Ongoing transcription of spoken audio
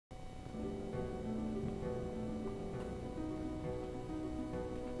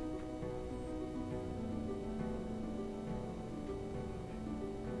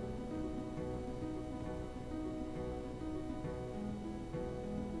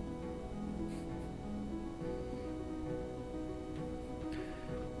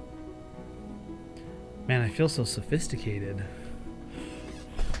Man, I feel so sophisticated.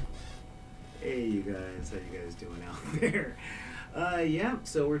 Hey, you guys, how you guys doing out there? Yeah,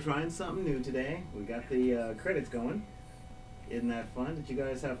 so we're trying something new today. We got the credits going. Isn't that fun? Did you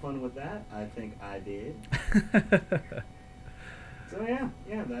guys have fun with that? I think I did. So yeah,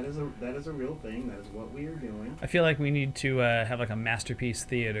 that is a real thing. That is what we are doing. I feel like we need to have like a masterpiece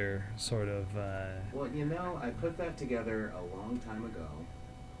theater sort of. Well, you know, I put that together a long time ago,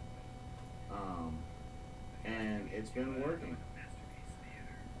 and it's been working.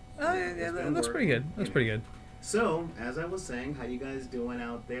 Yeah, that's pretty good. That's pretty good. So, as I was saying, how you guys doing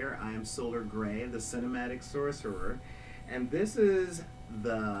out there? I am Solar Gray, the Cinematic Sorcerer, and this is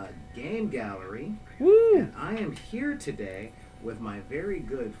the Game Gallery. Woo! And I am here today with my very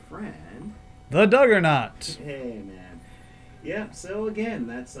good friend, The Duggernaut. Hey, man. Yeah. So again,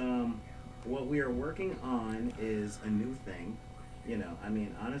 that's what we are working on is a new thing. You know, I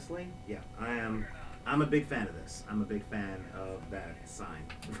mean, honestly, yeah, I'm a big fan of this. I'm a big fan of that sign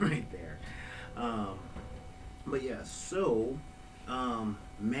right there. But yeah, so,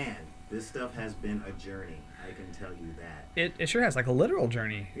 man, this stuff has been a journey. I can tell you that. It sure has like a literal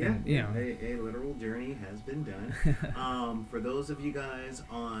journey. Yeah, You know. a literal journey has been done. For those of you guys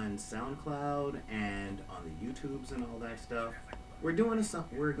on SoundCloud and on the YouTubes and all that stuff, we're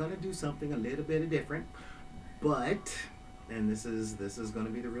gonna do something a little bit different, but, and this is gonna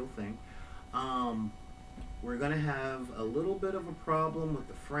be the real thing. We're gonna have a little bit of a problem with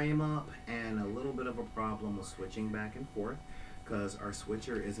the frame up and a little bit of a problem with switching back and forth, because our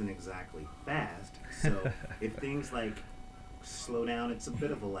switcher isn't exactly fast. So if things like slow down, it's a bit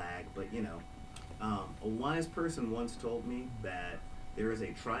of a lag. But you know, a wise person once told me that there is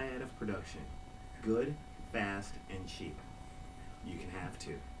a triad of production: good, fast, and cheap. You can have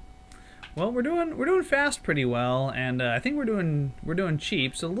two. Well, we're doing fast pretty well, and I think we're doing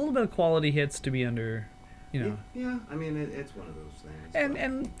cheap. So a little bit of quality hits to be under, you know. Yeah, I mean it's one of those things.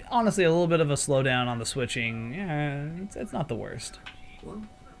 And honestly, a little bit of a slowdown on the switching. Yeah, it's not the worst. Well,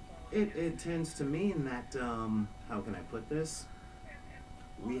 it tends to mean that how can I put this?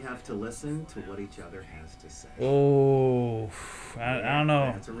 We have to listen to what each other has to say. Oh, I don't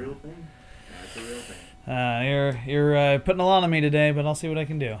know. That's a real thing. That's a real thing. You're putting a lot on me today, but I'll see what I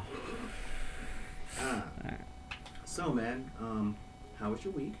can do. So, man, how was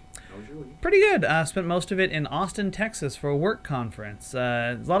your week? Pretty good. Spent most of it in Austin, Texas for a work conference.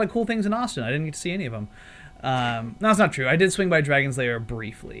 There's a lot of cool things in Austin. I didn't get to see any of them. No, that's not true. I did swing by Dragon's Lair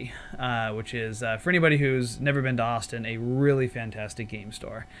briefly, which is, for anybody who's never been to Austin, a really fantastic game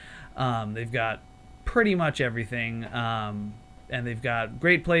store. They've got pretty much everything, and they've got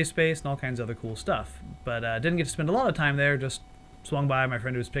great play space and all kinds of other cool stuff. But didn't get to spend a lot of time there, just swung by. My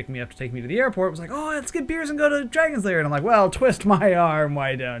friend who was picking me up to take me to the airport was like, "Oh, let's get beers and go to Dragon's Lair." And I'm like, "Well, twist my arm,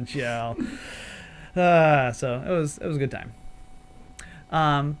 why don't you?" So it was a good time.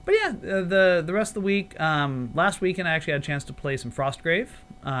 But yeah, the rest of the week, last weekend I actually had a chance to play some Frostgrave,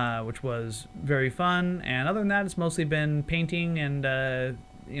 which was very fun. And other than that, it's mostly been painting and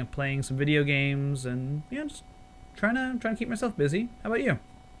you know, playing some video games and just trying to keep myself busy. How about you?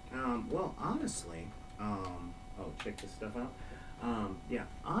 Well, honestly, oh, check this stuff out. Yeah,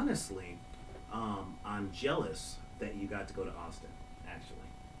 honestly, I'm jealous that you got to go to Austin, actually.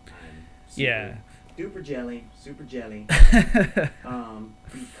 I'm super jelly,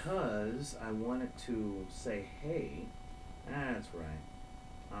 because I wanted to say, hey, that's right.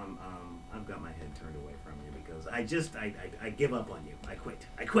 I've got my head turned away from you because I give up on you. I quit.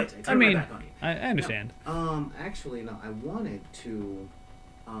 I turn my back on you. I understand. No, actually, no, I wanted to,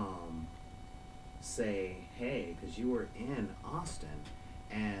 say, hey, because you were in Austin,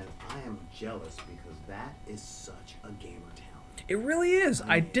 and I am jealous because that is such a gamer town. It really is.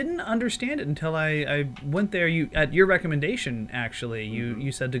 I didn't understand it until I went there. At your recommendation, actually,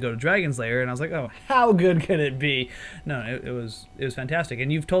 you said to go to Dragon's Lair, and I was like, oh, how good could it be? No, it was fantastic.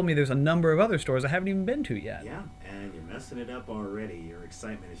 And you've told me there's a number of other stores I haven't even been to yet. Yeah, and you're messing it up already. Your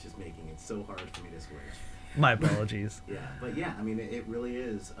excitement is just making it so hard for me to switch. My apologies. Yeah, but yeah, I mean, it really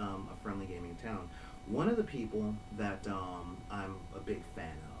is a friendly gaming town. One of the people that I'm a big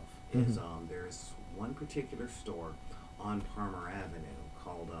fan of is there's one particular store on Palmer Avenue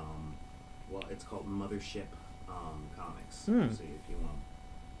called well, it's called Mothership Comics. See if you want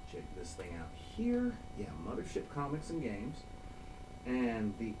to check this thing out here. Yeah, Mothership Comics and Games,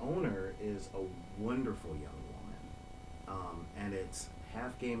 and the owner is a wonderful young woman, and it's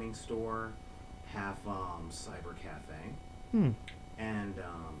half gaming store, half cyber cafe. And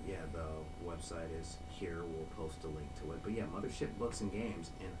yeah, the website is here. We'll post a link to it. But yeah, Mothership Books and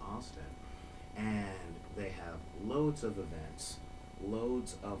Games in Austin, and they have loads of events,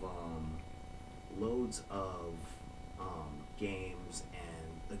 loads of loads of games,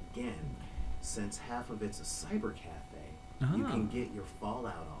 and again, since half of it's a cyber cafe, you can get your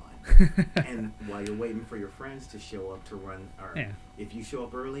Fallout on. And while you're waiting for your friends to show up to run, or if you show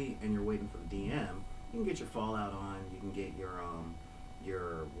up early and you're waiting for the DM, you can get your Fallout on. You can get your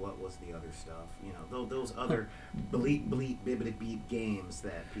what was the other stuff? You know, those other bleep bibbity beep games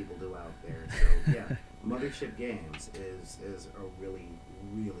that people do out there. So yeah, Mothership Games is a really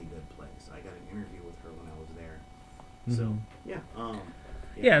good place. I got an interview with her when I was there. So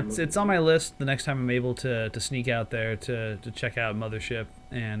yeah, it's on my list the next time I'm able to sneak out there to check out Mothership.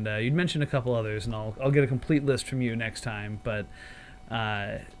 And you'd mentioned a couple others, and I'll get a complete list from you next time. But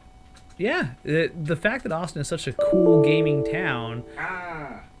the fact that Austin is such a cool gaming town.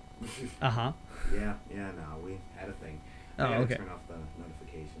 Yeah, no, we had a thing. Oh, I okay. turn off the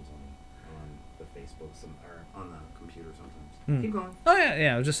notifications on the Facebook or on the computer sometimes. Keep going. Oh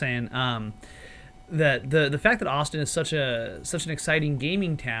yeah. I was just saying that the fact that Austin is such an exciting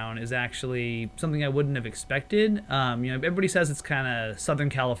gaming town is actually something I wouldn't have expected. Everybody says it's kind of Southern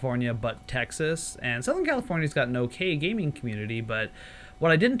California but Texas, and Southern California's got an okay gaming community, but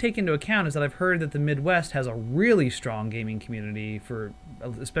what I didn't take into account is that I've heard that the Midwest has a really strong gaming community for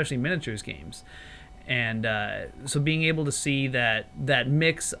especially miniatures games. And so being able to see that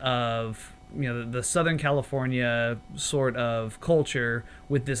mix of the Southern California sort of culture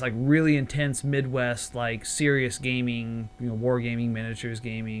with this like really intense Midwest like serious gaming, wargaming, miniatures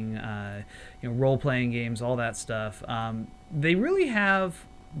gaming, role playing games, all that stuff. They really have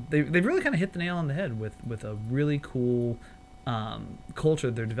they've really kind of hit the nail on the head with a really cool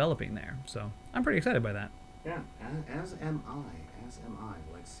culture they're developing there. So I'm pretty excited by that. Yeah, as am I.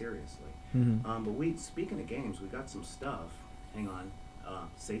 Like seriously. Mm-hmm. But speaking of games, we got some stuff. Hang on.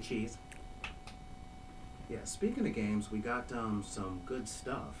 Say cheese. Yeah, speaking of games, we got some good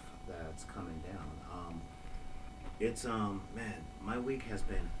stuff that's coming down. It's man, my week has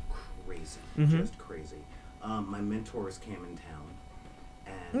been crazy, just crazy. My mentors came in town,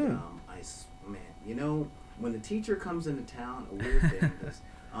 and when the teacher comes into town, a weird thing is,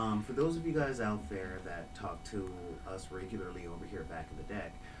 for those of you guys out there that talk to us regularly over here back in the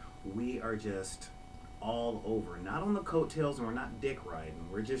deck, we are just all over, not on the coattails, and we're not dick riding.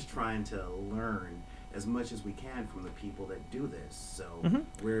 We're just trying to learn as much as we can from the people that do this. So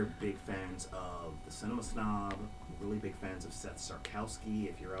we're big fans of the Cinema Snob, really big fans of Seth Sarkowski.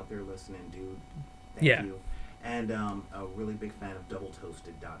 If you're out there listening, dude, thank you. And a really big fan of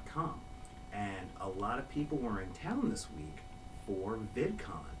doubletoasted.com. And a lot of people were in town this week for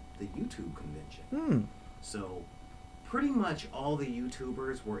VidCon, the YouTube convention. So pretty much all the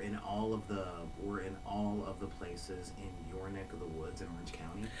YouTubers were in all of the places in your neck of the woods in Orange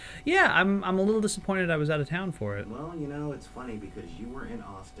County. Yeah, I'm a little disappointed I was out of town for it. Well, it's funny because you were in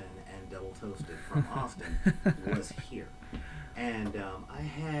Austin and Double Toasted from Austin was here. And I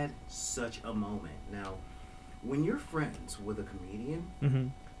had such a moment. Now, when you're friends with a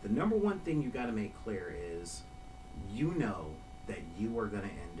comedian, the number one thing you got to make clear is that you are going to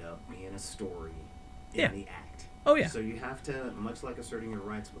end up being a story in the act. Oh, yeah. So you have to, much like asserting your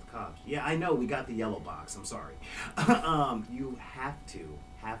rights with cops. Yeah, I know, we got the yellow box. I'm sorry. You have to,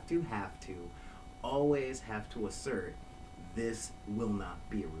 always have to assert, this will not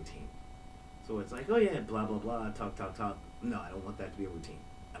be a routine. So it's like, oh yeah, blah, blah, blah, talk. No, I don't want that to be a routine.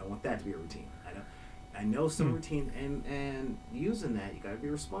 I know some routine, and using that, you got to be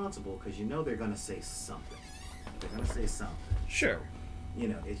responsible because they're going to say something. Sure. So,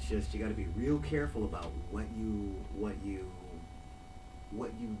 it's just you got to be real careful about what you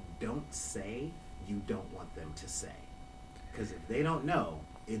don't say. You don't want them to say, because if they don't know,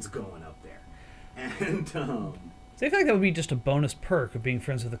 it's going up there. And so I feel like that would be just a bonus perk of being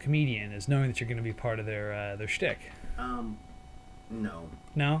friends with a comedian, is knowing that you're going to be part of their shtick.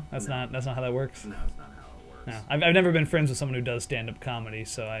 No, that's not how that works. No, it's not how it works. No, I've never been friends with someone who does stand-up comedy,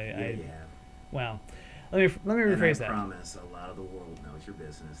 so well, let me rephrase that. I promise, a lot of the world knows your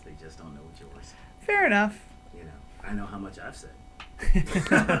business. They just don't know it's yours. Fair enough. I know how much I've said.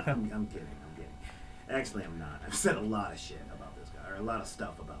 I'm kidding. Actually, I'm not. I've said a lot of shit about this guy, or a lot of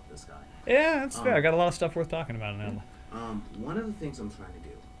stuff about this guy. Yeah, that's fair. I got a lot of stuff worth talking about now. One of the things I'm trying to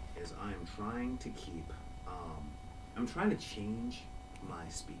do is I'm trying to change my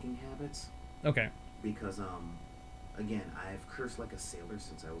speaking habits. Okay. Because again, I've cursed like a sailor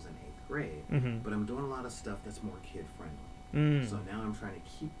since I was in 8th grade, but I'm doing a lot of stuff that's more kid friendly. So now I'm trying to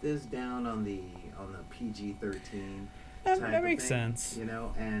keep this down on the PG-13. That makes sense.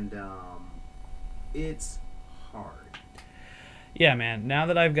 And it's hard. Yeah, man. Now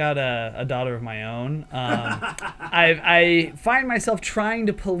that I've got a daughter of my own, I find myself trying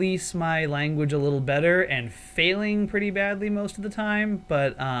to police my language a little better and failing pretty badly most of the time.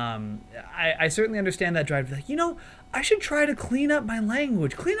 But I certainly understand that drive to be like, I should try to clean up my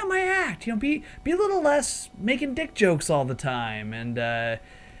language, clean up my act. Be a little less making dick jokes all the time. And the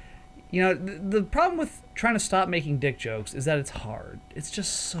problem with trying to stop making dick jokes is that it's hard. It's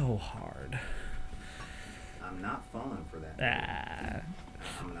just so hard. I'm not falling for that.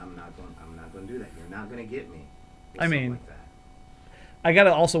 I'm not going to do that. You're not going to get me. I mean, like that. I got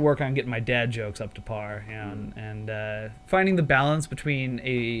to also work on getting my dad jokes up to par, and finding the balance between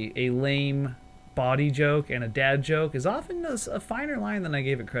a lame body joke and a dad joke is often a finer line than I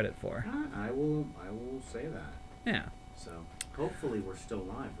gave it credit for. I will say that. Yeah. So hopefully we're still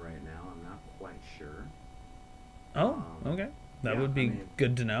live right now. I'm not quite sure. Oh, okay. That would be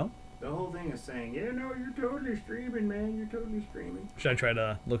good to know. The whole thing is saying, yeah, no, you're totally streaming, man. You're totally streaming. Should I try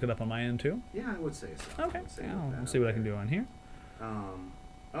to look it up on my end, too? Yeah, I would say so. Okay. I'll see what I can do on here. Oh,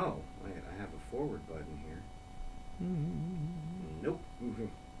 wait, I have a forward button here. Nope.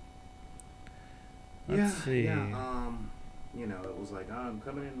 Let's see. Yeah, it was like, I'm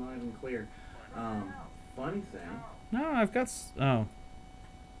coming in live and clear. Funny thing. No, I've got... Oh.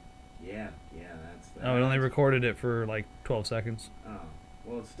 Yeah, that's that. Oh, it only recorded it for, like, 12 seconds. Oh.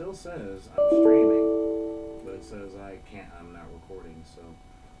 Well, it still says I'm streaming, but it says I'm not recording, so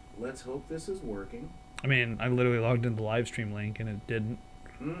let's hope this is working. I mean, I literally logged in the live stream link and it didn't.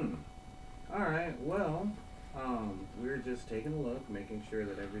 Alright, well, we're just taking a look, making sure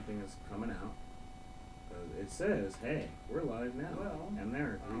that everything is coming out. It says, hey, we're live now, and there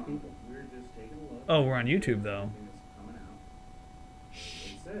are 3 people. We're just taking a look. Oh, we're on YouTube, though.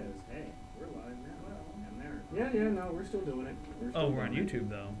 It says, hey, we're live now. Yeah, no, we're still doing it. We're on YouTube,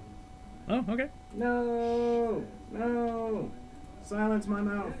 though. Oh, okay. No. Silence my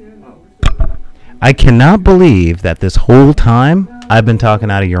mouth. I cannot believe that this whole time I've been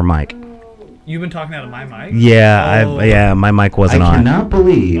talking out of your mic. You've been talking out of my mic? Yeah, my mic wasn't on. I cannot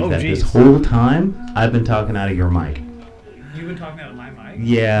believe that geez. this whole time I've been talking out of your mic. You've been talking out of my mic?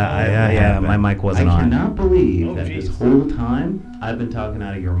 Yeah, my mic wasn't on. I cannot believe that geez. this whole time I've been talking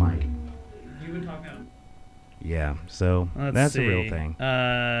out of your mic. You've been talking out of... Yeah, so that's a real thing.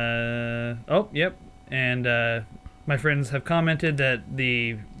 Yep. And my friends have commented that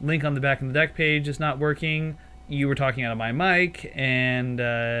the link on the back of the deck page is not working. You were talking out of my mic, and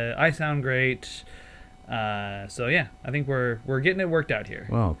I sound great. So yeah, I think we're getting it worked out here.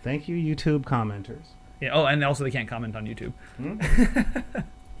 Well, thank you, YouTube commenters. Yeah. Oh, and also they can't comment on YouTube.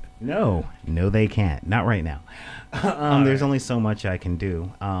 No, they can't. Not right now. There's only so much I can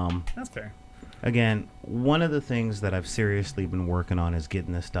do. That's fair. Again, one of the things that I've seriously been working on is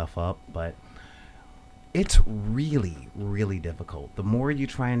getting this stuff up, but it's really, really difficult. The more you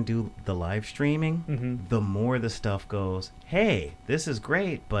try and do the live streaming, the more the stuff goes, hey, this is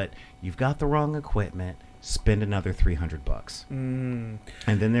great, but you've got the wrong equipment, spend another $300. And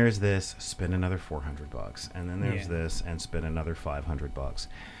then there's this, spend another $400. And then there's this, and spend another $500.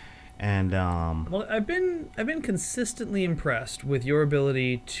 And well, I've been consistently impressed with your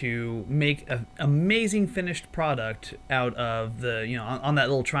ability to make an amazing finished product out of the on that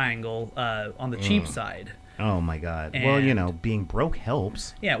little triangle on the cheap side. Oh my God! And, well, being broke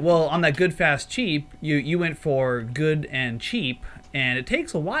helps. Yeah. Well, on that good, fast, cheap, you went for good and cheap, and it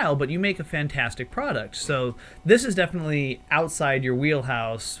takes a while, but you make a fantastic product. So this is definitely outside your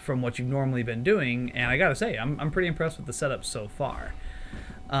wheelhouse from what you've normally been doing, and I gotta say, I'm pretty impressed with the setup so far.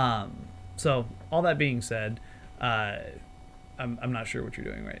 So all that being said, I'm not sure what you're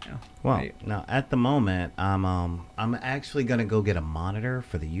doing right now. Well, no, at the moment, I'm actually gonna go get a monitor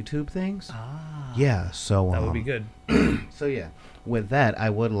for the YouTube things. Yeah, so that would be good. So yeah, with that, I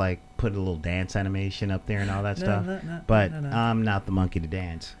would put a little dance animation up there and all that stuff. But I'm not the monkey to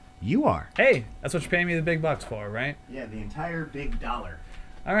dance. You are. Hey, that's what you're paying me the big bucks for, right? Yeah, the entire big dollar.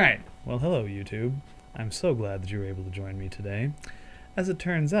 All right. Well, hello, YouTube. I'm so glad that you were able to join me today. As it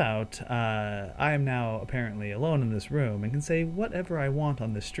turns out, I am now apparently alone in this room and can say whatever I want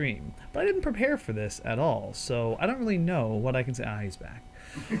on this stream. But I didn't prepare for this at all, so I don't really know what I can say. He's back.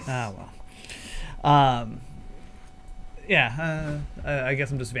 Well. I guess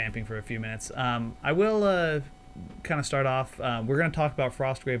I'm just vamping for a few minutes. I will kind of start off. We're going to talk about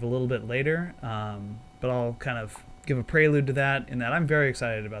Frostgrave a little bit later, but I'll kind of give a prelude to that in that I'm very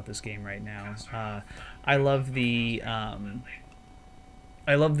excited about this game right now. I love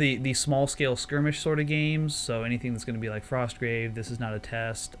the small-scale skirmish sort of games, so anything that's going to be like Frostgrave, This Is Not a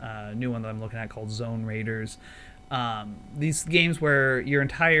Test, new one that I'm looking at called Zone Raiders. These games where your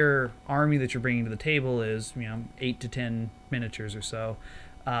entire army that you're bringing to the table is 8 to 10 miniatures or so,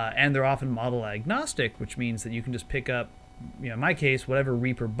 and they're often model agnostic, which means that you can just pick up, in my case, whatever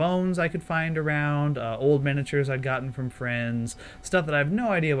Reaper bones I could find around, old miniatures I'd gotten from friends, stuff that I have no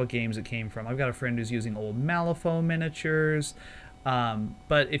idea what games it came from. I've got a friend who's using old Malifaux miniatures.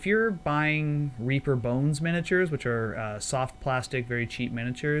 But if you're buying Reaper bones miniatures, which are soft plastic, very cheap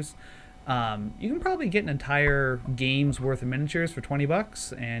miniatures, you can probably get an entire game's worth of miniatures for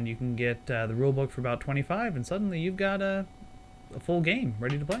 $20, and you can get the rulebook for about $25, and suddenly you've got a full game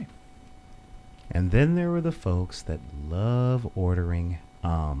ready to play. And then there were the folks that love ordering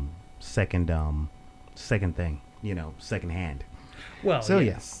second thing, second hand. Well, So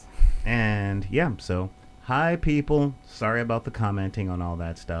yes. And yeah, so hi people. Sorry about the commenting on all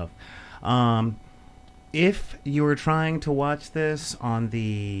that stuff. If you were trying to watch this on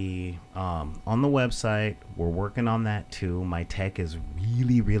the website, we're working on that too. My tech is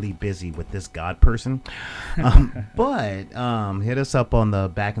really, really busy with this god person. But hit us up on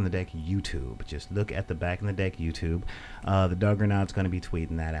the Back in the Deck YouTube. Just look at the Back in the Deck YouTube. The Duggernaut's going to be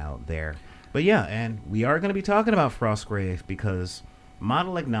tweeting that out there. But yeah, and we are going to be talking about Frostgrave because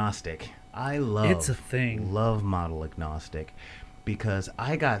model agnostic. I love It's a thing. Love model agnostic. Because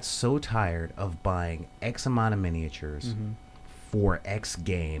I got so tired of buying X amount of miniatures for X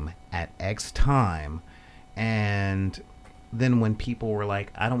game at X time. And then when people were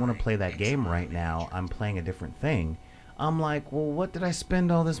like, I don't want to play that game right now, I'm playing a different thing. I'm like, well, what did I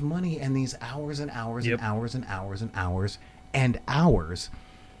spend all this money and these hours and hours and hours and hours and hours and hours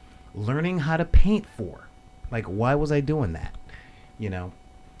learning how to paint for? Like, why was I doing that?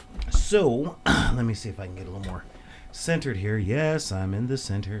 So, let me see if I can get a little more centered here. Yes, I'm in the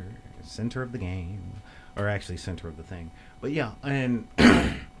center of the game, or actually center of the thing. But yeah, and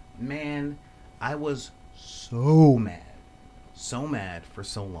man, I was so mad for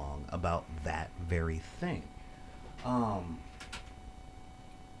so long about that very thing. Cause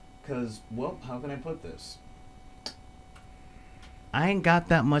how can I put this? I ain't got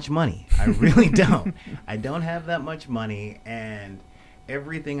that much money. I really don't. I don't have that much money, and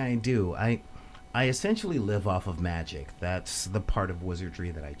everything I do, I essentially live off of magic. That's the part of wizardry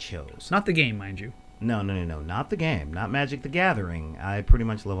that I chose. Not the game, mind you. No, not the game. Not Magic the Gathering. I pretty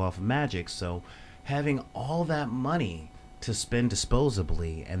much live off of magic, so having all that money to spend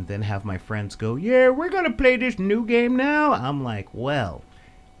disposably and then have my friends go, yeah, we're going to play this new game now. I'm like, well,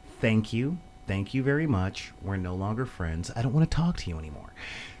 thank you. Thank you very much. We're no longer friends. I don't want to talk to you anymore.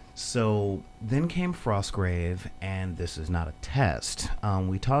 So then came Frostgrave, and this is not a test.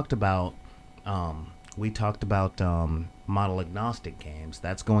 We talked about model agnostic games.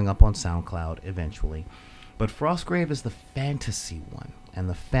 That's going up on SoundCloud eventually. But Frostgrave is the fantasy one, and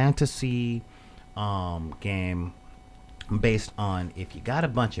the fantasy game based on if you got a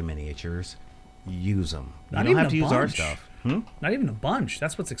bunch of miniatures, use them. You don't have to use our stuff. Not even a bunch.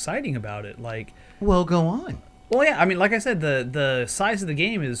 That's what's exciting about it. Well, go on. Well, yeah, I mean, like I said, the size of the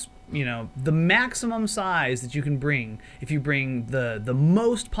game is, the maximum size that you can bring if you bring the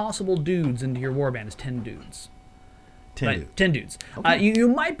most possible dudes into your warband is 10 dudes. 10 dudes. 10 dudes. Okay. You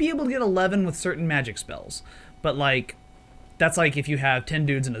might be able to get 11 with certain magic spells, but, that's like if you have 10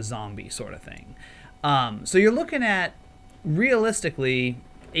 dudes and a zombie sort of thing. So you're looking at, realistically,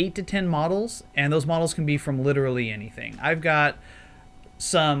 8 to 10 models, and those models can be from literally anything. I've got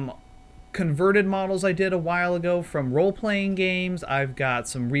some converted models I did a while ago from role-playing games. I've got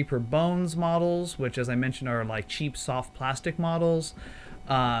some Reaper Bones models, which, as I mentioned, are like cheap soft plastic models.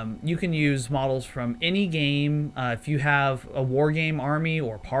 You can use models from any game. If you have a war game army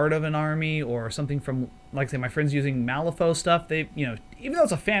or part of an army or something from, like I say, my friends using Malifaux stuff, they, even though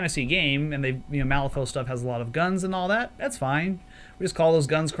it's a fantasy game and they, Malifaux stuff has a lot of guns and all that, that's fine. We just call those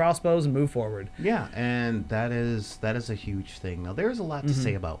guns crossbows and move forward. Yeah, and that is a huge thing. Now, there's a lot to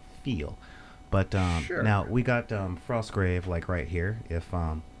say about feel, but Sure. Now we got Frostgrave right here. If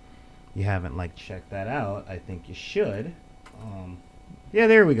you haven't checked that out, I think you should. Yeah,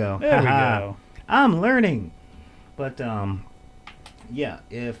 there we go. There we go. I'm learning. But yeah,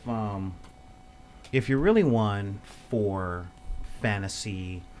 if you're really one for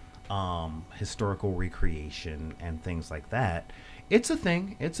fantasy, historical recreation and things like that, it's a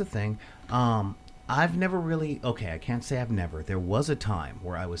thing. I've never really, I can't say I've never. There was a time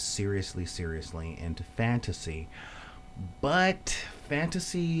where I was seriously into fantasy. But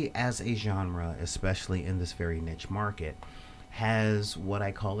fantasy as a genre, especially in this very niche market, has what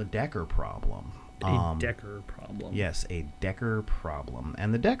I call a Decker problem. A Decker problem. Yes, a Decker problem.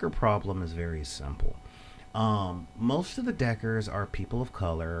 And the Decker problem is very simple. Most of the Deckers are people of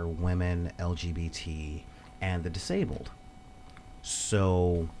color, women, LGBT, and the disabled.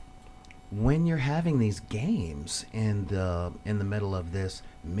 So when you're having these games in the middle of this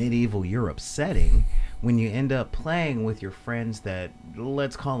medieval Europe setting, when you end up playing with your friends that,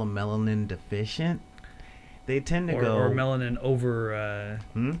 let's call them melanin deficient, they tend to go... Or melanin over...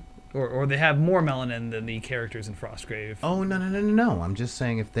 Or they have more melanin than the characters in Frostgrave. Oh, no. I'm just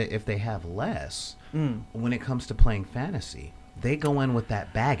saying if they have less, when it comes to playing fantasy, they go in with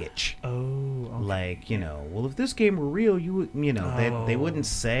that baggage. Oh, okay. Like, well, if this game were real, you would, they wouldn't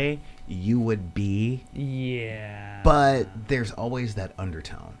say you would be. Yeah. But there's always that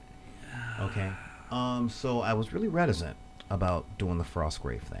undertone. Okay. So I was really reticent about doing the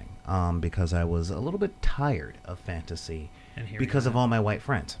Frostgrave thing, because I was a little bit tired of fantasy because of all my white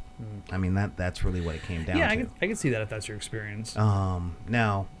friends. I mean, that's really what it came down to. Yeah, I can see that if that's your experience.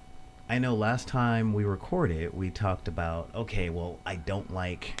 Now, I know last time we recorded, we talked about, okay, well, I don't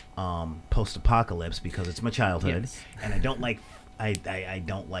like post-apocalypse because it's my childhood, Yes. and I don't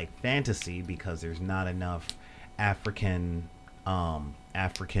like fantasy because there's not enough African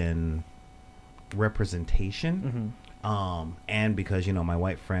representation. And because my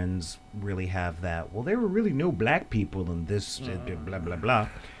white friends really have that, well, there were really no black people in this blah blah blah,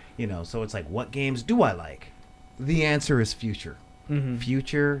 so it's like, what games do I like? The answer is future.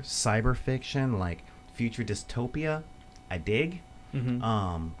 Future cyber fiction, like future dystopia, I dig.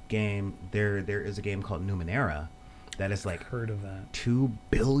 Game, there is a game called Numenera that is like heard of that. 2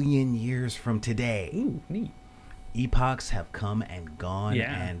 billion years from today. Ooh, neat. Epochs have come and gone,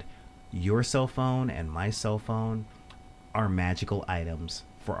 and your cell phone and my cell phone are magical items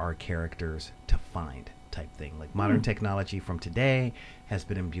for our characters to find, type thing. Like modern technology from today has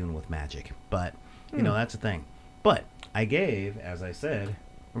been imbued with magic, but that's a thing. But I gave, as I said,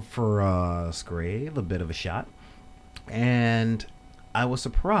 Frostgrave a bit of a shot, and I was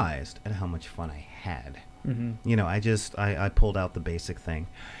surprised at how much fun I had. I pulled out the basic thing,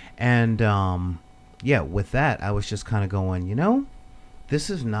 and with that I was just kind of going, this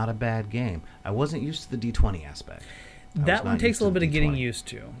is not a bad game. I wasn't used to the D20 aspect. That one takes a little bit of getting used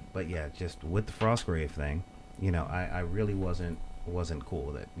to. But yeah, just with the Frostgrave thing, I really wasn't cool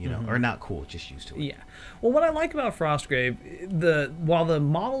with it, or not cool, just used to it. Yeah. Well, what I like about Frostgrave, while the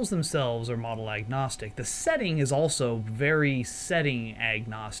models themselves are model agnostic, the setting is also very setting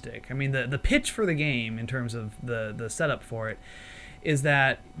agnostic. I mean, the pitch for the game in terms of the setup for it is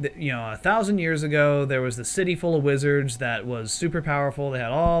that 1,000 years ago there was the city full of wizards that was super powerful. They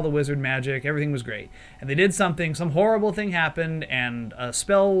had all the wizard magic, everything was great, and they did something, some horrible thing happened, and a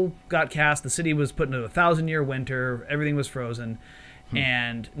spell got cast. The city was put into a 1,000-year winter, everything was frozen,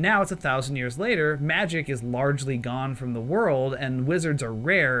 and now it's 1,000 years later. Magic is largely gone from the world, and wizards are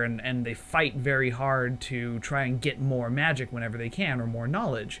rare, and they fight very hard to try and get more magic whenever they can, or more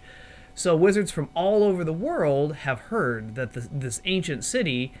knowledge. So wizards from all over the world have heard that this ancient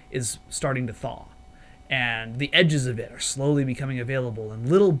city is starting to thaw, and the edges of it are slowly becoming available, and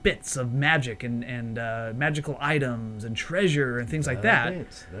little bits of magic and magical items and treasure and things like that.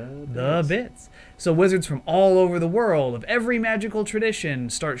 The bits. So wizards from all over the world of every magical tradition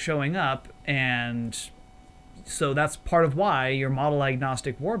start showing up, and so that's part of why your model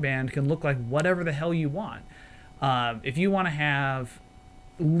agnostic warband can look like whatever the hell you want. If you want to have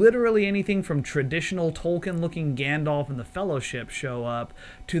literally anything from traditional Tolkien-looking Gandalf and the Fellowship show up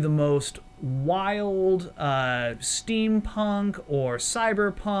to the most wild steampunk or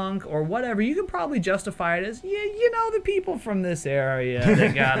cyberpunk or whatever, you can probably justify it as, the people from this area,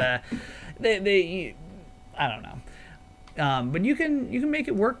 they gotta, they I don't know. But you can make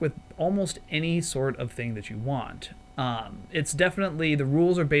it work with almost any sort of thing that you want. It's definitely, the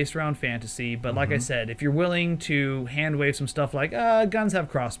rules are based around fantasy, but like I said, if you're willing to hand wave some stuff like guns have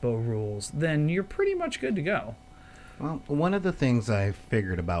crossbow rules, then you're pretty much good to go. Well, one of the things I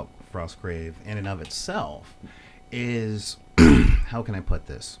figured about Frostgrave in and of itself is, how can I put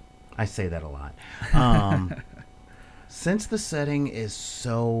this? I say that a lot. Since the setting is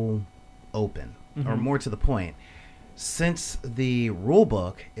so open, or more to the point, since the rule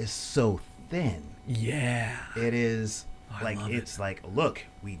book is so thin, it is it's like, look,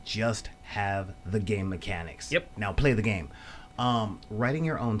 we just have the game mechanics. Yep. Now play the game. Writing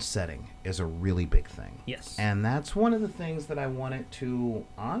your own setting is a really big thing. Yes. And that's one of the things that I wanted to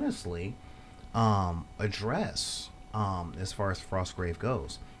honestly address as far as Frostgrave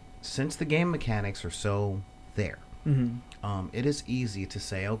goes. Since the game mechanics are so there, it is easy to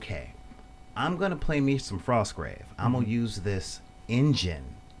say, okay, I'm going to play me some Frostgrave. I'm going to use this engine,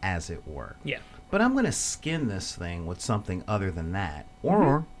 as it were. Yeah. But I'm going to skin this thing with something other than that.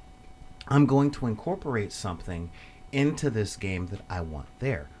 Or I'm going to incorporate something into this game that I want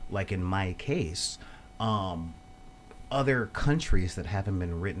there. Like in my case, other countries that haven't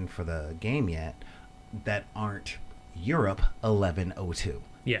been written for the game yet that aren't Europe 1102.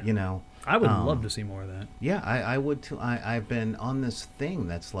 Yeah. You know? I would love to see more of that. Yeah, I would too. I've been on this thing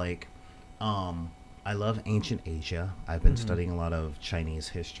that's like, I love ancient Asia. I've been studying a lot of Chinese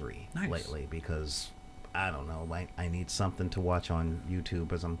history lately because, I don't know, like I need something to watch on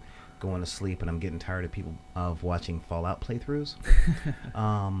YouTube as I'm going to sleep and I'm getting tired of watching Fallout playthroughs.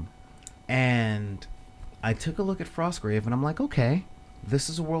 And I took a look at Frostgrave and I'm like, okay, this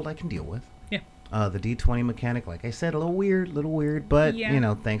is a world I can deal with. Yeah. The D20 mechanic, like I said, a little weird, but you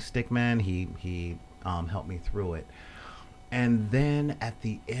know, thanks Stickman, he helped me through it. And then at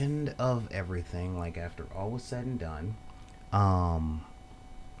the end of everything, like after all was said and done, I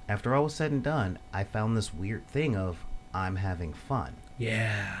found this weird thing of I'm having fun.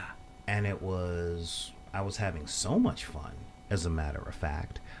 Yeah. And I was having so much fun, as a matter of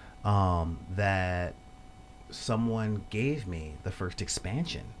fact, that someone gave me the first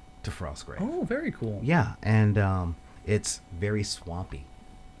expansion to Frostgrave. Oh, very cool. Yeah, and it's very swampy.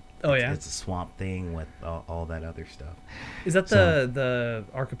 Oh, yeah? It's a swamp thing with all that other stuff. Is that the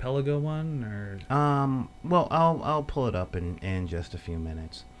Archipelago one? Or Well, I'll pull it up in just a few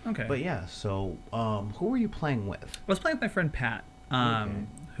minutes. Okay. But yeah, so who were you playing with? I was playing with my friend Pat,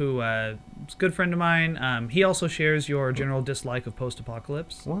 who is a good friend of mine. He also shares your general dislike of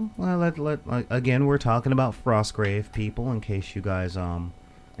post-apocalypse. Well, again, we're talking about Frostgrave, people. In case you guys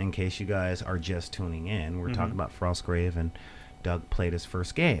are just tuning in, we're talking about Frostgrave, and Doug played his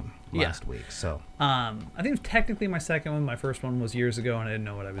first game last week. So I think it's technically my second one. My first one was years ago, and I didn't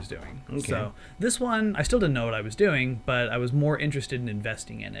know what I was doing. Okay. So this one, I still didn't know what I was doing, but I was more interested in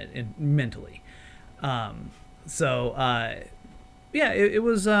investing in it mentally. Yeah, it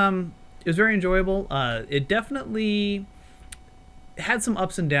was very enjoyable. It definitely had some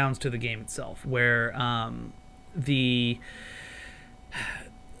ups and downs to the game itself, where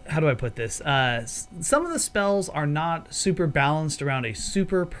how do I put this? Some of the spells are not super balanced around a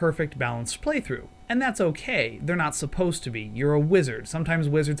super perfect balanced playthrough, and that's okay. They're not supposed to be. You're a wizard. Sometimes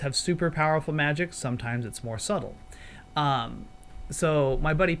wizards have super powerful magic, sometimes it's more subtle. So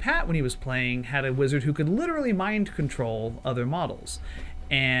my buddy Pat, when he was playing, had a wizard who could literally mind control other models.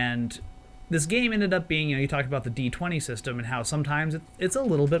 And this game ended up being, you talked about the D20 system and how sometimes it's a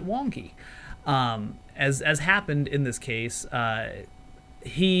little bit wonky. As happened in this case,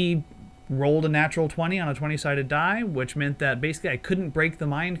 he rolled a natural 20 on a 20-sided die, which meant that basically I couldn't break the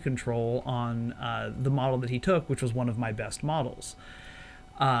mind control on the model that he took, which was one of my best models.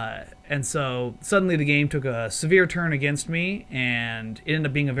 And so suddenly the game took a severe turn against me, and it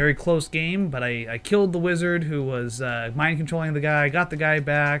ended up being a very close game, but I killed the wizard who was mind controlling the guy, got the guy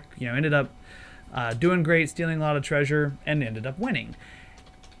back, ended up doing great, stealing a lot of treasure, and ended up winning.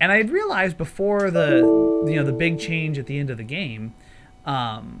 And I had realized before the big change at the end of the game,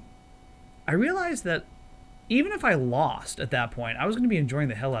 I realized that even if I lost at that point, I was going to be enjoying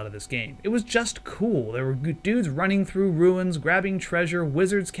the hell out of this game. It was just cool. There were dudes running through ruins, grabbing treasure,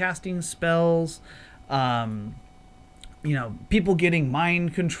 wizards casting spells, people getting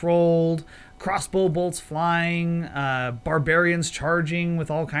mind controlled, crossbow bolts flying, barbarians charging with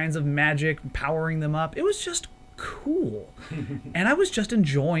all kinds of magic, powering them up. It was just cool. And I was just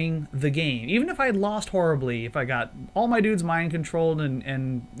enjoying the game. Even if I had lost horribly, if I got all my dudes mind controlled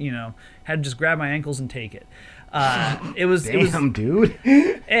and had to just grab my ankles and take it. Damn, dude.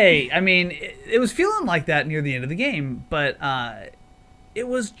 Hey, I mean, it was feeling like that near the end of the game, but it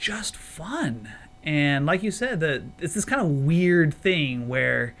was just fun. And like you said, it's this kind of weird thing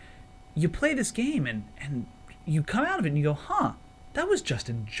where you play this game and you come out of it and you go, huh, that was just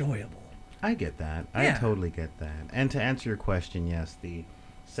enjoyable. I get that. Yeah. I totally get that. And to answer your question, yes, the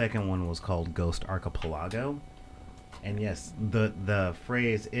second one was called Ghost Archipelago. And yes, the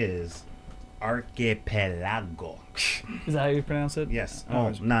phrase is archipelago. Is that how you pronounce it? Yes. Oh,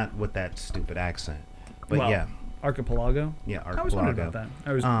 Oh, not with that stupid accent. But well, yeah. Archipelago? Yeah, I always wondered archipelago. about that.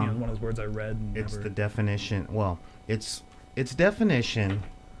 I was one of those words I read. And It's never... the definition. Well, its definition,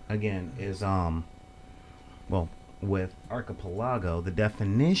 again, is with archipelago, the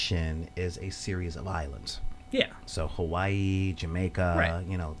definition is a series of islands. Yeah. So Hawaii, Jamaica, Right.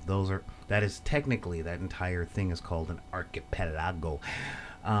 that is technically, that entire thing is called an archipelago.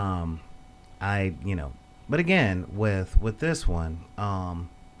 But again, with this one,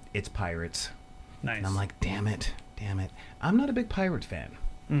 it's pirates. Nice. And I'm like, damn it. I'm not a big pirate fan.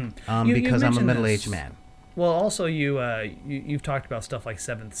 You because I'm a mentioned middle-aged this. man. Well, also you've talked about stuff like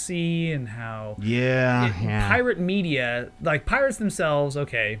Seventh Sea and how Yeah. pirate media, like pirates themselves,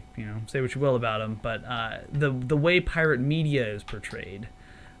 okay, say what you will about them, but the way pirate media is portrayed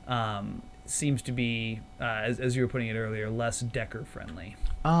seems to be, as you were putting it earlier, less Decker friendly.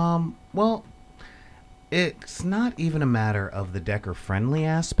 Well, it's not even a matter of the Decker friendly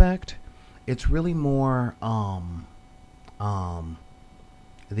aspect. It's really more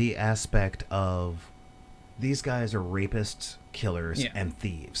the aspect of these guys are rapists, killers, and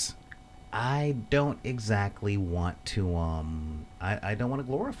thieves. I don't exactly want to I don't want to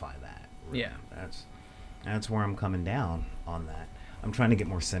glorify that. Really. Yeah. That's where I'm coming down on that. I'm trying to get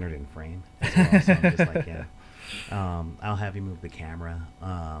more centered in frame as well, so I'm just like, yeah. I'll have you move the camera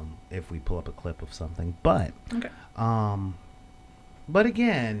if we pull up a clip of something. But but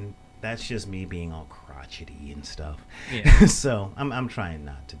again, that's just me being all crotchety and stuff. Yeah. So I'm trying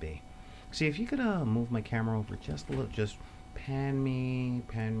not to be. See, if you could move my camera over just a little, just pan me.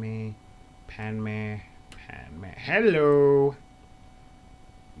 Hello.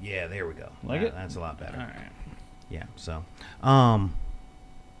 Yeah, there we go. Like it? That's a lot better. All right. Yeah. So,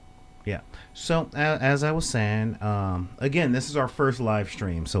 yeah. So as I was saying, again, this is our first live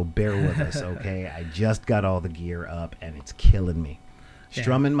stream, so bear with us, okay? I just got all the gear up, and it's killing me.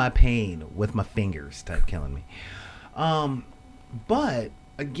 Strumming my pain with my fingers, type killing me. But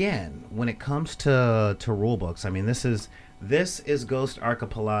again, when it comes to rule books, I mean, this is Ghost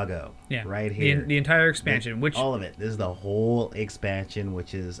Archipelago, right here. The entire expansion, which all of it. This is the whole expansion,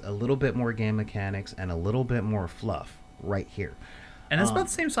 which is a little bit more game mechanics and a little bit more fluff, right here. And it's about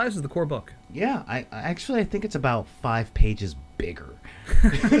the same size as the core book. Yeah, I think it's about 5 pages bigger.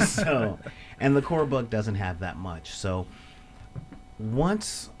 So, and the core book doesn't have that much. So,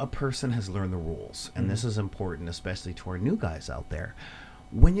 once a person has learned the rules, and this is important, especially to our new guys out there,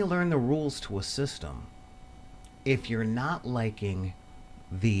 when you learn the rules to a system, if you're not liking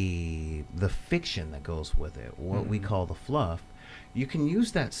the fiction that goes with it, what we call the fluff, you can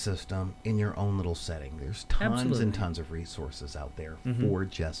use that system in your own little setting. There's tons and tons of resources out there for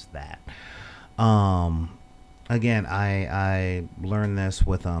just that. Again, I learned this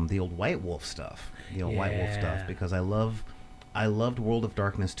with the old White Wolf stuff, because I loved World of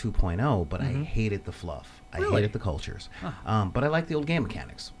Darkness 2.0, but I hated the fluff. I hated the cultures. But I like the old game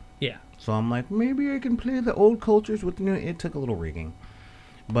mechanics. Yeah. So I'm like, maybe I can play the old cultures with the new. It took a little rigging.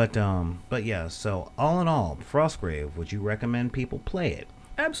 But yeah, so all in all, Frostgrave, would you recommend people play it?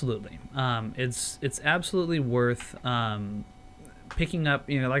 Absolutely. It's absolutely worth picking up.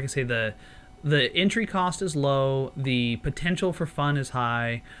 You know, like I say, the entry cost is low. The potential for fun is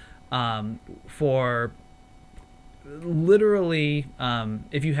high. For literally,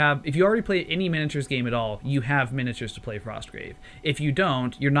 if you already play any miniatures game at all, you have miniatures to play Frostgrave. If you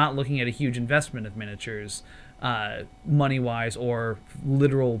don't, you're not looking at a huge investment of miniatures, money-wise or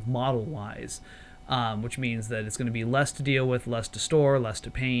literal model-wise, which means that it's going to be less to deal with, less to store, less to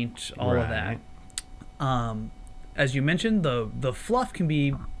paint, all of that. As you mentioned, the fluff can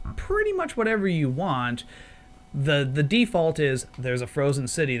be pretty much whatever you want. The default is there's a frozen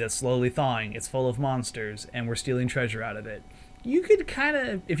city that's slowly thawing. It's full of monsters, and we're stealing treasure out of it. You could kind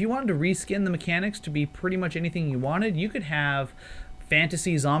of, if you wanted to reskin the mechanics to be pretty much anything you wanted, you could have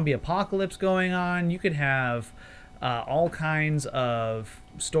fantasy zombie apocalypse going on. You could have all kinds of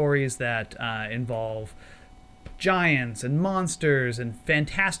stories that involve giants and monsters and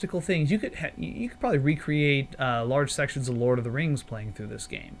fantastical things. You could probably recreate large sections of Lord of the Rings playing through this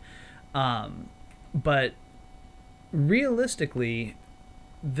game, but realistically,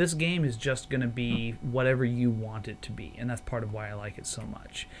 this game is just going to be whatever you want it to be, and that's part of why I like it so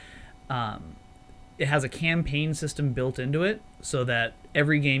much. It has a campaign system built into it, so that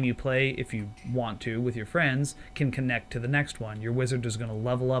every game you play, if you want to, with your friends, can connect to the next one. Your wizard is going to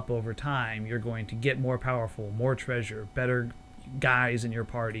level up over time. You're going to get more powerful, more treasure, better guys in your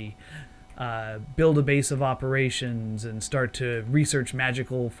party, build a base of operations, and start to research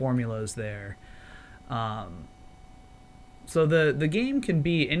magical formulas there. So the game can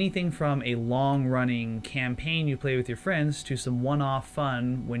be anything from a long-running campaign you play with your friends to some one-off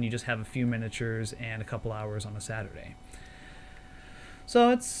fun when you just have a few miniatures and a couple hours on a Saturday. So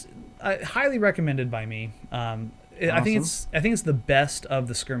it's highly recommended by me. Awesome. I think it's the best of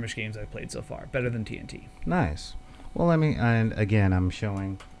the skirmish games I've played so far, better than TNT. Nice. Well, and again, I'm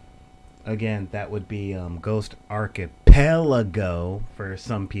showing. Again, that would be Ghost Archipelago for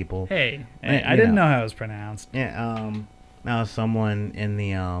some people. Hey, I didn't know how it was pronounced. Yeah. Now someone in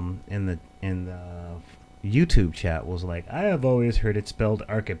the YouTube chat was like, I have always heard it spelled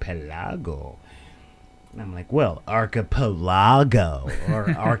archipelago. And I'm like, well, archipelago or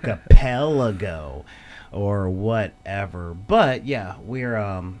archipelago or whatever. But yeah, we're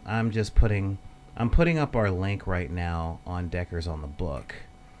I'm putting up our link right now on Deckers on the Book,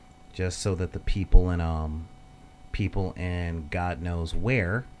 just so that the people in God knows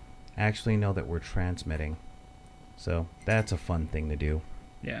where actually know that we're transmitting. So that's a fun thing to do.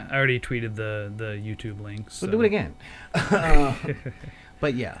 Yeah, I already tweeted the YouTube link. So do it again.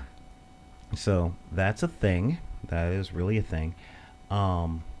 But yeah. So that's a thing. That is really a thing.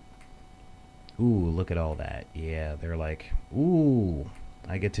 Ooh, look at all that. Yeah, they're like, ooh,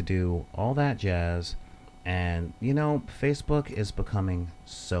 I get to do all that jazz. And, you know, Facebook is becoming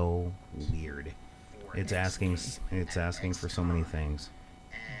so weird. It's asking for so many things.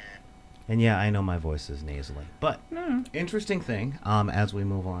 And yeah, I know my voice is nasally. But interesting thing, as we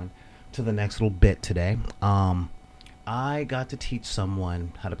move on to the next little bit today, I got to teach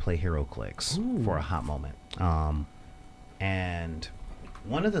someone how to play HeroClix for a hot moment. And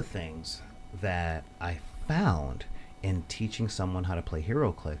one of the things that I found in teaching someone how to play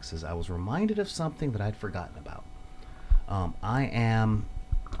HeroClix is I was reminded of something that I'd forgotten about. I'm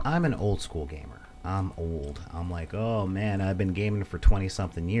an old school gamer. I'm old. I'm like, oh man, I've been gaming for 20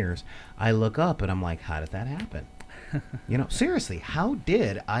 something years. I look up and I'm like, how did that happen? You know, seriously, how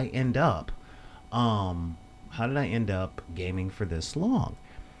did I end up gaming for this long?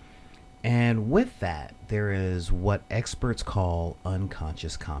 And with that, there is what experts call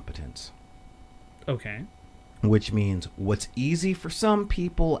unconscious competence. Okay. Which means what's easy for some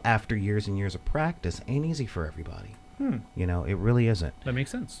people after years and years of practice ain't easy for everybody. You know, it really isn't. That makes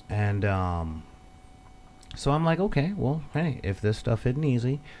sense. And so I'm like, okay, well, hey, if this stuff isn't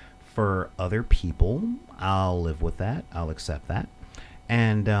easy for other people, I'll live with that. I'll accept that.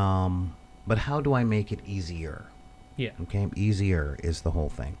 And but how do I make it easier? Yeah. Okay, easier is the whole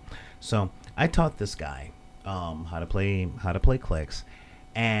thing. So I taught this guy how to play Clix,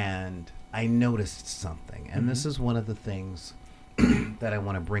 and I noticed something, and this is one of the things that I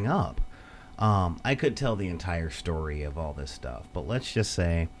want to bring up. I could tell the entire story of all this stuff, but let's just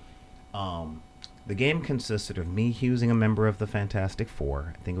say the game consisted of me using a member of the Fantastic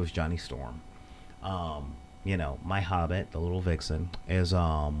Four. I think it was Johnny Storm. You know, my Hobbit, the little vixen, is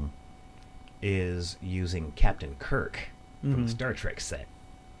using Captain Kirk from the Star Trek set.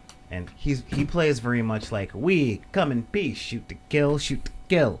 And he plays very much like, we come in peace, shoot to kill, shoot to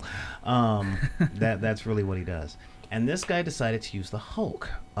kill. That's really what he does. And this guy decided to use the Hulk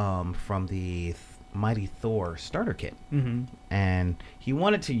from the Mighty Thor starter kit. And he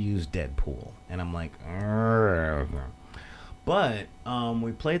wanted to use Deadpool. And I'm like, argh. But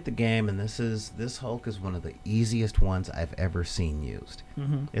we played the game, and this Hulk is one of the easiest ones I've ever seen used.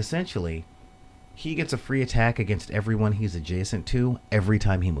 Essentially, he gets a free attack against everyone he's adjacent to every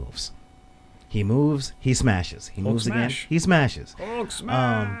time he moves. He moves, he smashes. He moves again, he smashes. Hulk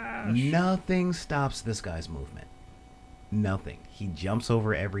smash! Nothing stops this guy's movement. Nothing. He jumps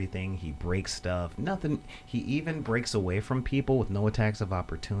over everything. He breaks stuff. Nothing. He even breaks away from people with no attacks of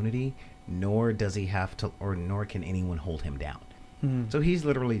opportunity. Nor does he have to, or nor can anyone hold him down. So he's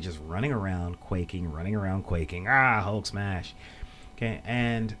literally just running around quaking. Hulk smash. Okay,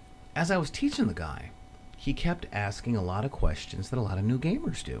 and as I was teaching the guy, he kept asking a lot of questions that a lot of new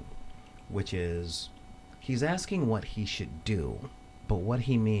gamers do, which is, he's asking what he should do, but what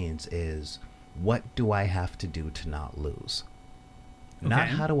he means is, what do I have to do to not lose? Okay. Not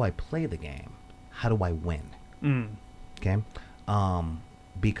how do I play the game, how do I win? Okay?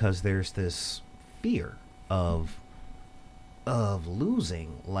 Because there's this fear of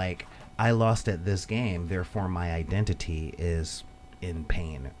losing, like, I lost at this game, therefore my identity is in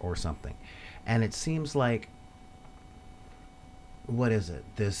pain or something. And it seems like, what is it,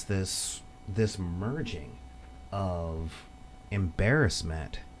 this merging of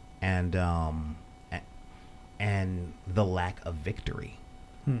embarrassment and the lack of victory.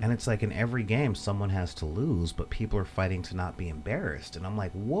 And it's like in every game someone has to lose, but people are fighting to not be embarrassed. And I'm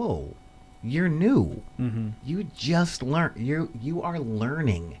like, whoa, you're new. You just learn, you are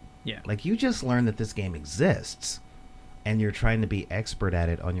learning. Yeah. Like, you just learned that this game exists, and you're trying to be expert at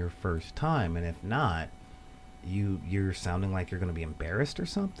it on your first time, and if not, you're sounding like you're going to be embarrassed or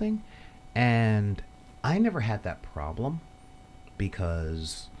something. And I never had that problem,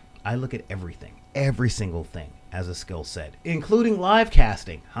 because I look at everything, every single thing, as a skill set, including live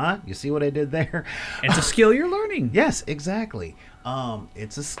casting. You see what I did there? It's a skill you're learning. Yes, exactly.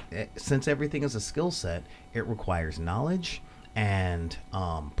 Since everything is a skill set, it requires knowledge and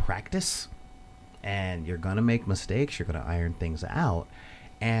practice, and you're gonna make mistakes, you're gonna iron things out.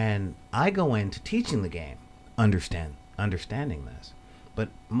 And I go into teaching the game understanding this, but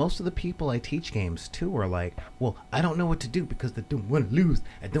most of the people I teach games to are like, well, I don't know what to do because I don't want to lose.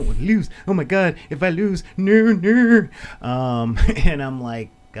 Oh my god, if I lose, no. And I'm like,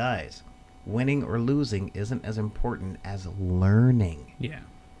 guys, winning or losing isn't as important as learning. Yeah.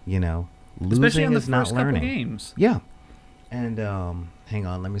 You know, especially losing on the is not first couple learning. games. Yeah. And hang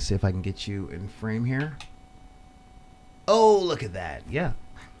on, let me see if I can get you in frame here. Oh, look at that. Yeah.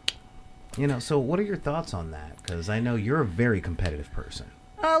 You know, so what are your thoughts on that? Because I know you're a very competitive person.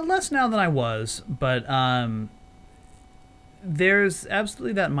 Less now than I was, but there's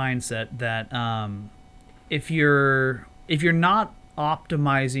absolutely that mindset that if you're not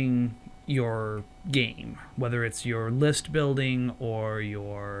optimizing your game, whether it's your list building or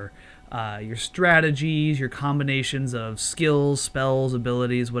your strategies, your combinations of skills, spells,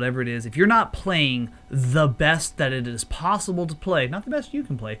 abilities, whatever it is, if you're not playing the best that it is possible to play, not the best you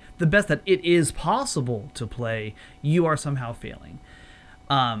can play, the best that it is possible to play, you are somehow failing.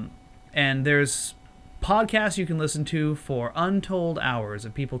 And there's podcasts you can listen to for untold hours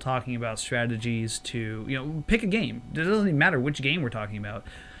of people talking about strategies to, pick a game. It doesn't even matter which game we're talking about.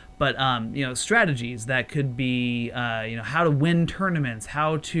 But, strategies that could be, how to win tournaments,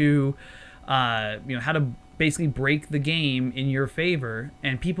 how to basically break the game in your favor.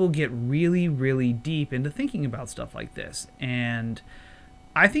 And people get really, really deep into thinking about stuff like this. And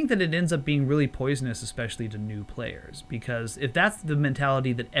I think that it ends up being really poisonous, especially to new players. Because if that's the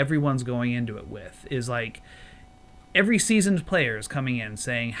mentality that everyone's going into it with, is like every seasoned player is coming in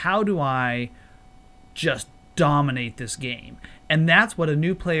saying, how do I just dominate this game? And that's what a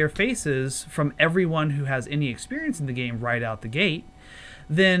new player faces from everyone who has any experience in the game right out the gate.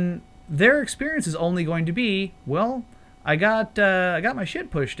 Then their experience is only going to be, well, I got my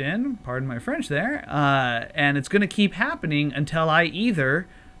shit pushed in, pardon my French there, and it's going to keep happening until I either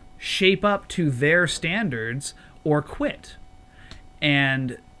shape up to their standards or quit.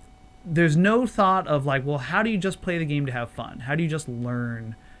 And there's no thought of like, well, how do you just play the game to have fun? How do you just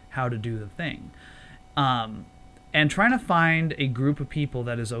learn how to do the thing? And trying to find a group of people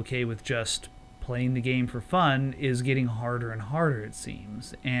that is okay with just playing the game for fun is getting harder and harder, it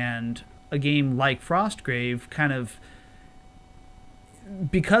seems. And a game like Frostgrave kind of,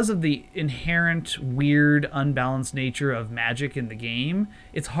 because of the inherent weird, unbalanced nature of magic in the game,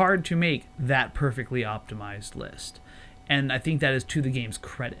 it's hard to make that perfectly optimized list. And I think that is to the game's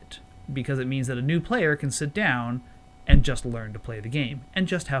credit, because it means that a new player can sit down and just learn to play the game and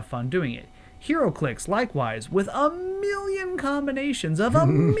just have fun doing it. HeroClix, likewise, with a million combinations of a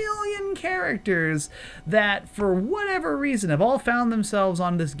million characters that, for whatever reason, have all found themselves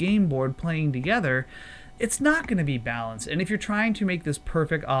on this game board playing together, it's not going to be balanced. And if you're trying to make this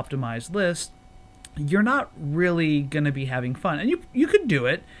perfect optimized list, you're not really going to be having fun. And you could do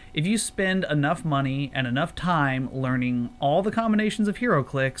it if you spend enough money and enough time learning all the combinations of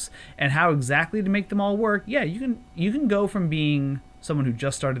HeroClix and how exactly to make them all work. Yeah, you can go from being someone who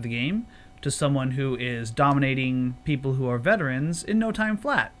just started the game to someone who is dominating people who are veterans in no time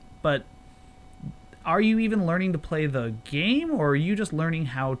flat. But are you even learning to play the game, or are you just learning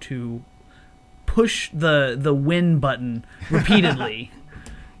how to push the win button repeatedly?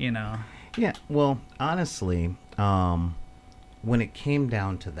 Yeah, well, honestly, when it came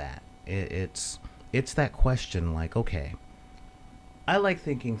down to that, it's that question like, okay, I like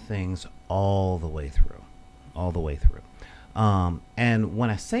thinking things all the way through. And when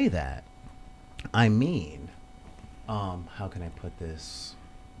I say that, I mean, how can I put this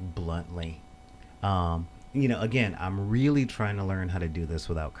bluntly? Again, I'm really trying to learn how to do this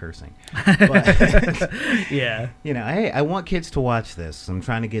without cursing. But, yeah. Hey, I want kids to watch this. I'm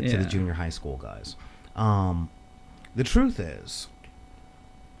trying to get to the junior high school guys. The truth is,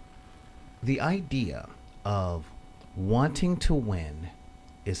 the idea of wanting to win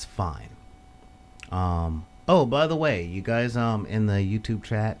is fine. Oh, by the way, you guys in the YouTube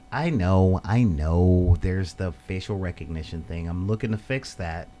chat, I know there's the facial recognition thing. I'm looking to fix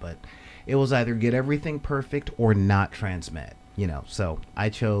that, but it was either get everything perfect or not transmit, So I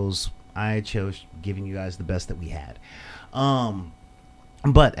chose giving you guys the best that we had.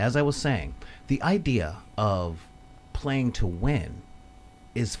 But as I was saying, the idea of playing to win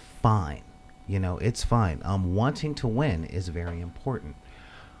is fine. It's fine. Wanting to win is very important.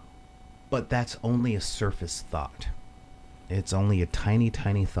 But that's only a surface thought. It's only a tiny,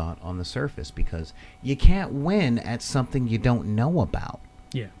 tiny thought on the surface, because you can't win at something you don't know about.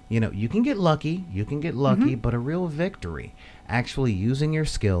 Yeah. You can get lucky, but a real victory, actually using your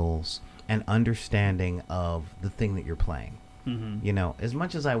skills and understanding of the thing that you're playing. As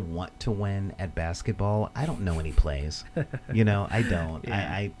much as I want to win at basketball, I don't know any plays. I don't.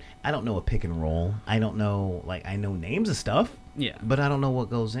 Yeah. I don't know a pick and roll. I don't know, I know names of stuff. Yeah. But I don't know what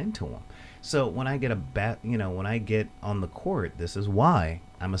goes into them. So when I get when I get on the court, this is why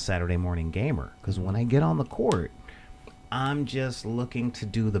I'm a Saturday morning gamer. Because when I get on the court, I'm just looking to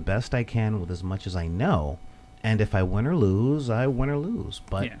do the best I can with as much as I know. And if I win or lose, I win or lose.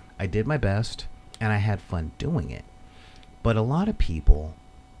 But I did my best, and I had fun doing it. But a lot of people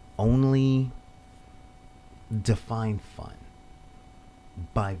only define fun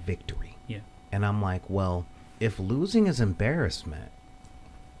by victory. Yeah. And I'm like, well, if losing is embarrassment,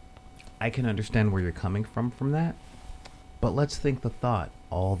 I can understand where you're coming from that. But let's think the thought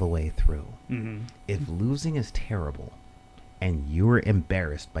all the way through. Mm-hmm. If losing is terrible and you're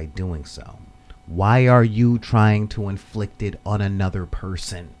embarrassed by doing so, why are you trying to inflict it on another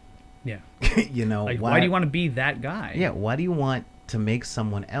person? Yeah. You know, Like, why do you want to be that guy? Yeah, why do you want to make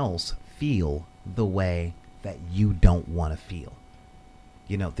someone else feel the way that you don't want to feel?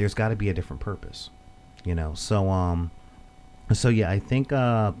 You know, there's got to be a different purpose. You know, so yeah, I think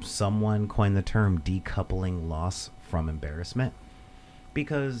someone coined the term decoupling loss from embarrassment,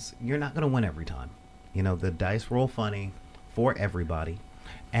 because you're not going to win every time. You know, the dice roll funny for everybody.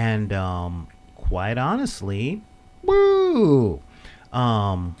 And quite honestly,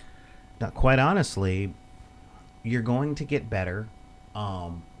 quite honestly, you're going to get better,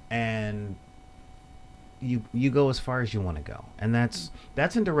 and you go as far as you want to go. And that's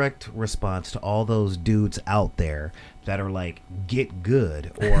in direct response to all those dudes out there that are like, get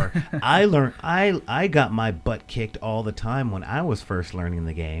good, or I got my butt kicked all the time when I was first learning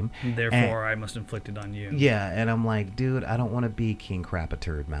the game. Therefore, I must inflict it on you. Yeah, and I'm like, dude, I don't want to be King Crap a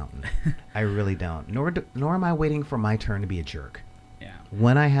Turd Mountain. I really don't. Nor am I waiting for my turn to be a jerk. Yeah.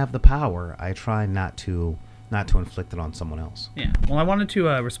 When I have the power, I try not to inflict it on someone else. Yeah. Well, I wanted to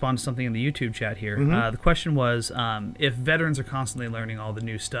respond to something in the YouTube chat here. Mm-hmm. The question was, if veterans are constantly learning all the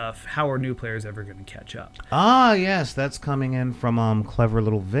new stuff, how are new players ever going to catch up? Ah, yes, that's coming in from Clever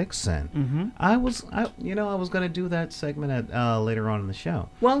Little Vixen. Mm-hmm. I was going to do that segment at later on in the show.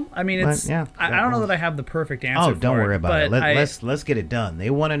 Well, I mean, it's yeah, I don't know that I have the perfect answer. Oh, don't worry about it. Let's get it done. They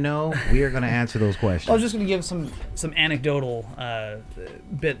want to know. We are going to answer those questions. I was just going to give some anecdotal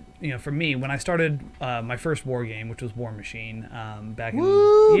bit. You know, for me, when I started my first war game, which was War Machine, back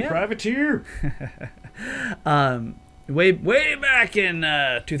in Privateer. way back in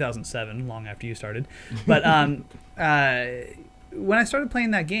 2007, long after you started. But when I started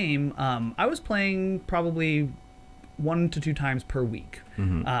playing that game, I was playing probably 1 to 2 times per week,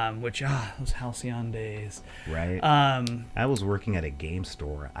 which those halcyon days. Right. I was working at a game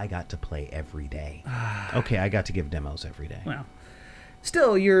store. I got to play every day. Okay, I got to give demos every day. Well,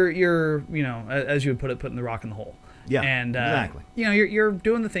 still, you're you know, as you would put it, putting the rock in the hole. Yeah, and exactly. You know, you're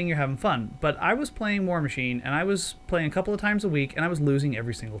doing the thing, you're having fun. But I was playing War Machine, and I was playing a couple of times a week, and I was losing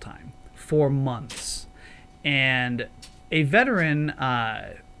every single time for months. And a veteran,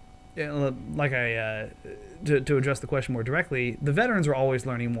 like to address the question more directly, the veterans are always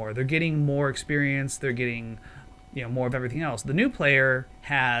learning more. They're getting more experience. They're getting, you know, more of everything else. The new player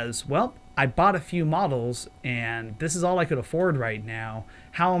has, well, I bought a few models, and this is all I could afford right now.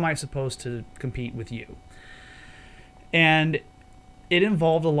 How am I supposed to compete with you? And it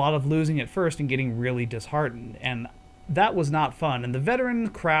involved a lot of losing at first and getting really disheartened, and that was not fun. And the veteran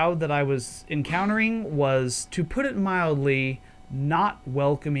crowd that I was encountering was, to put it mildly, not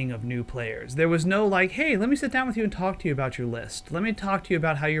welcoming of new players. There was no like, hey, let me sit down with you and talk to you about your list. Let me talk to you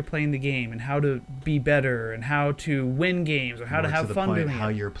about how you're playing the game and how to be better and how to win games or how to have fun doing it. How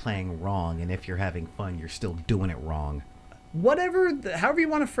you're playing wrong, and if you're having fun, you're still doing it wrong. However you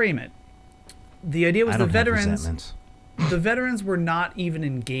want to frame it. The idea was the veterans were not even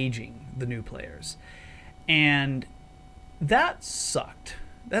engaging the new players. And that sucked.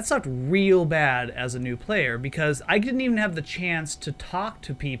 That sucked real bad as a new player, because I didn't even have the chance to talk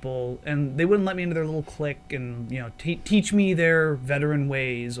to people, and they wouldn't let me into their little clique and, you know, teach me their veteran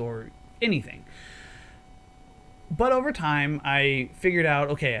ways or anything. But over time, I figured out,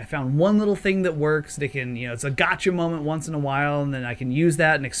 okay, I found one little thing that works. They can, you know, it's a gotcha moment once in a while, and then I can use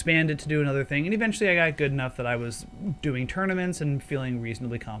that and expand it to do another thing. And eventually I got good enough that I was doing tournaments and feeling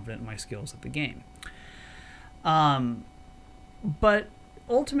reasonably confident in my skills at the game. But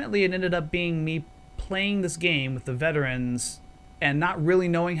ultimately it ended up being me playing this game with the veterans and not really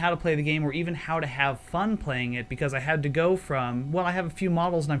knowing how to play the game or even how to have fun playing it, because I had to go from, well, I have a few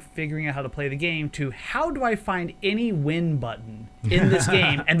models and I'm figuring out how to play the game, to how do I find any win button in this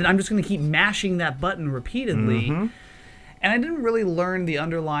game, and then I'm just going to keep mashing that button repeatedly. And I didn't really learn the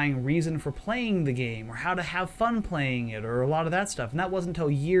underlying reason for playing the game or how to have fun playing it or a lot of that stuff. And that wasn't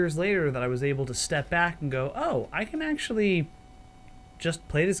until years later that I was able to step back and go, oh, I can actually just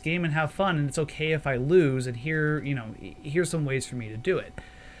play this game and have fun, and it's okay if I lose, and here's some ways for me to do it.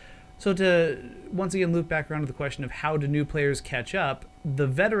 So to once again loop back around to the question of how do new players catch up, the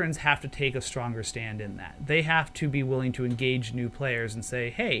veterans have to take a stronger stand in that. They have to be willing to engage new players and say,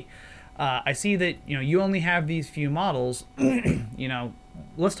 hey, I see that you only have these few models.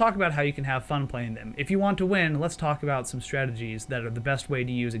 Let's talk about how you can have fun playing them. If you want to win, let's talk about some strategies that are the best way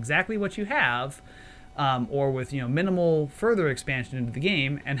to use exactly what you have, or with minimal further expansion into the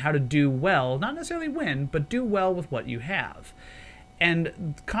game, and how to do well, not necessarily win, but do well with what you have.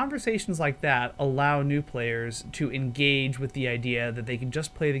 And conversations like that allow new players to engage with the idea that they can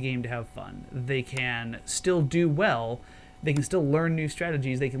just play the game to have fun. They can still do well. They can still learn new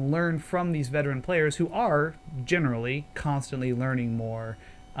strategies. They can learn from these veteran players who are generally constantly learning more,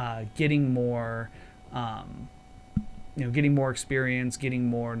 getting more, getting more experience, getting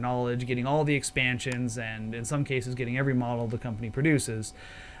more knowledge, getting all the expansions, and in some cases getting every model the company produces.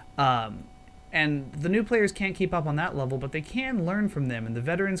 And the new players can't keep up on that level, but they can learn from them, and the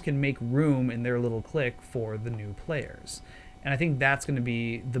veterans can make room in their little clique for the new players. And I think that's going to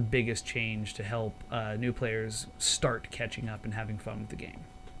be the biggest change to help new players start catching up and having fun with the game.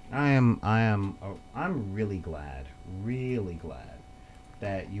 I'm really glad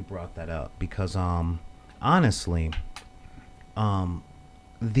that you brought that up, because honestly,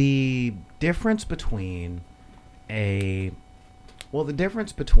 the difference between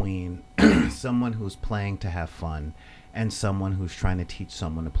someone who's playing to have fun and someone who's trying to teach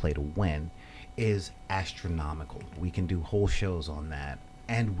someone to play to win is astronomical. We can do whole shows on that,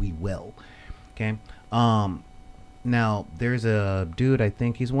 and we will. Okay. Now there's a dude, I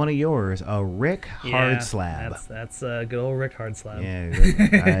think he's one of yours, Rick Hardslab. That's good old Rick Hardslab.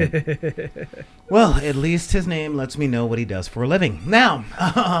 Yeah. Well, at least his name lets me know what he does for a living. Now,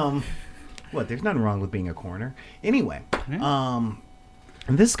 what? There's nothing wrong with being a corner. Anyway,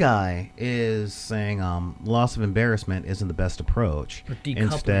 this guy is saying loss of embarrassment isn't the best approach. But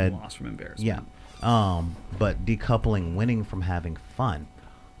decoupling loss from embarrassment. Yeah. But decoupling winning from having fun.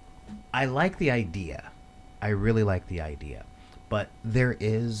 I like the idea. I really like the idea. But there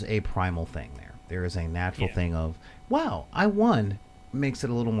is a primal thing there. There is a natural thing of, wow, I won. Makes it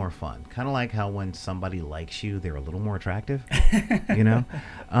a little more fun. Kind of like how when somebody likes you, they're a little more attractive. What?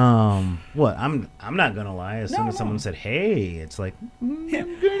 I'm not gonna lie. As soon as someone said, "Hey," it's like I'm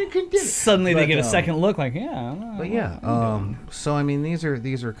gonna continue. Suddenly they get a second look, like yeah. But yeah. So I mean, these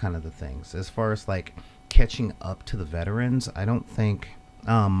are kind of the things as far as like catching up to the veterans. I don't think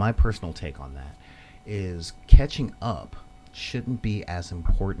my personal take on that is catching up shouldn't be as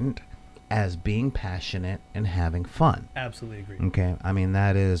important as being passionate and having fun. Absolutely agree. Okay, I mean,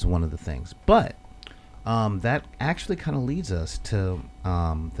 that is one of the things. But that actually kind of leads us to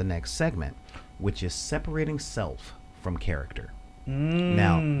the next segment, which is separating self from character.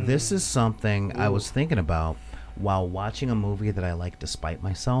 Now, this is something I was thinking about while watching a movie that I like despite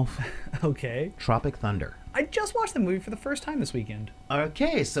myself. Okay. Tropic Thunder. I just watched the movie for the first time this weekend.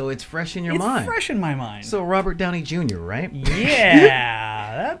 Okay, so it's fresh in your mind. It's fresh in my mind. So Robert Downey Jr., right?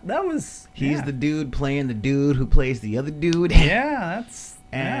 Yeah, that was... He's the dude playing the dude who plays the other dude. Yeah, that's...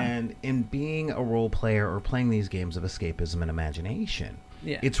 And in being a role player or playing these games of escapism and imagination,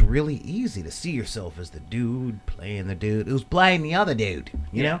 it's really easy to see yourself as the dude playing the dude who's playing the other dude,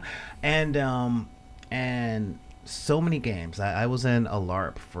 you know? And so many games. I was in a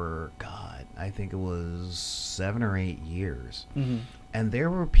LARP for, God, I think it was 7 or 8 years. Mm-hmm. And there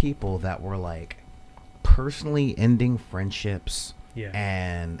were people that were like personally ending friendships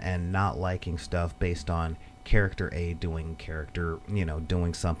and not liking stuff based on character A doing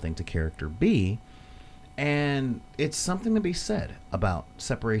something to character B. And it's something to be said about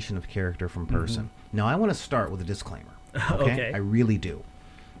separation of character from person. Mm-hmm. Now, I want to start with a disclaimer. Okay? I really do.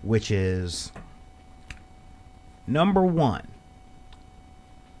 Which is, number one,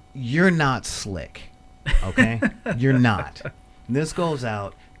 you're not slick. Okay? You're not. And this goes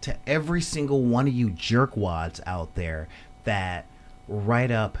out to every single one of you jerkwads out there that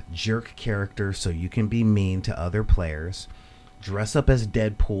write up jerk characters so you can be mean to other players, dress up as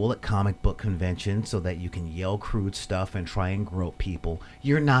Deadpool at comic book conventions so that you can yell crude stuff and try and grope people.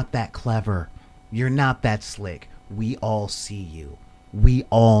 You're not that clever. You're not that slick. We all see you. We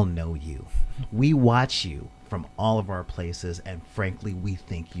all know you. We watch you from all of our places, and frankly, we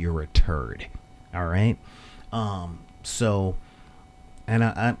think you're a turd. All right? So,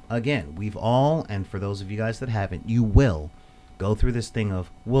 and again, we've all, and for those of you guys that haven't, you will go through this thing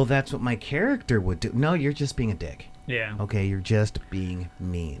of, well, that's what my character would do. No, you're just being a dick. Yeah. Okay, you're just being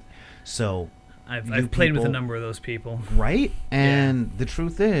mean. So I've played with a number of those people. Right? And the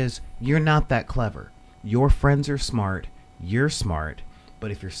truth is, you're not that clever. Your friends are smart. You're smart.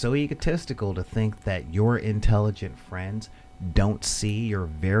 But if you're so egotistical to think that your intelligent friends don't see your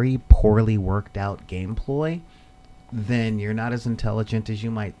very poorly worked out game ploy, then you're not as intelligent as you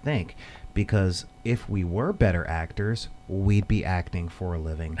might think. Because if we were better actors, we'd be acting for a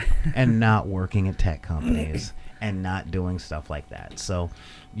living and not working at tech companies and not doing stuff like that. So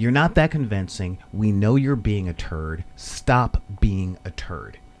you're not that convincing. We know you're being a turd. Stop being a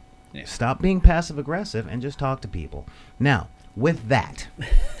turd. Yeah. Stop being passive aggressive and just talk to people. Now, with that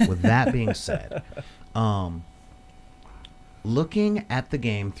being said, looking at the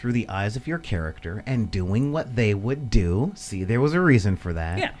game through the eyes of your character and doing what they would do, see, there was a reason for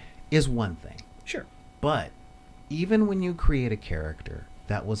that, Yeah. is one thing. Sure. But even when you create a character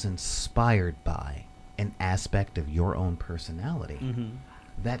that was inspired by an aspect of your own personality,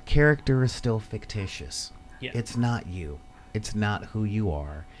 that character is still fictitious. Yeah. It's not you. It's not who you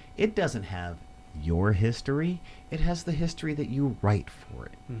are. It doesn't have your history. It has the history that you write for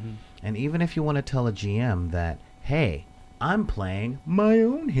it. And even if you want to tell a GM that, hey, I'm playing my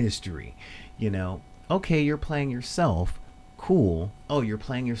own history, okay, you're playing yourself. Cool. Oh, you're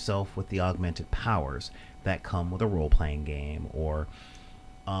playing yourself with the augmented powers that come with a role-playing game. Or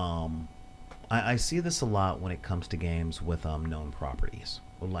I see this a lot when it comes to games with known properties,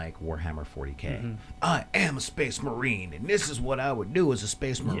 like Warhammer 40K. I am a space marine, and this is what I would do as a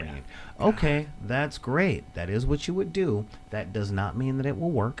space marine. Yeah. Okay, that's great. That is what you would do. That does not mean that it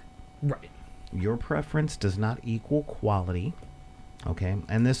will work. Right. Your preference does not equal quality. Okay,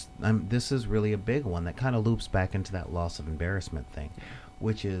 and this is really a big one that kind of loops back into that loss of embarrassment thing,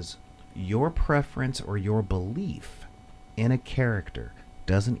 which is your preference or your belief in a character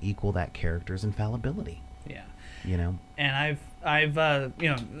doesn't equal that character's infallibility. Yeah. And I've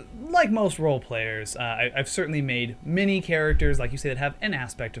like most role players, I've certainly made many characters, like you say, that have an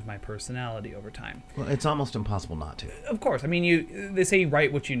aspect of my personality over time. Well, it's almost impossible not to. Of course. I mean, they say you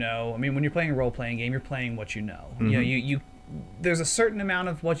write what you know. I mean, when you're playing a role-playing game, you're playing what you know. There's a certain amount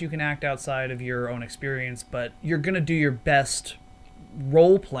of what you can act outside of your own experience, but you're going to do your best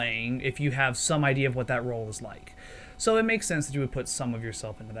role-playing if you have some idea of what that role is like. So it makes sense that you would put some of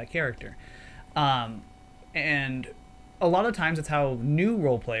yourself into that character. And a lot of times it's how new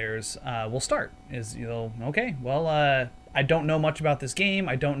role players will start. I don't know much about this game.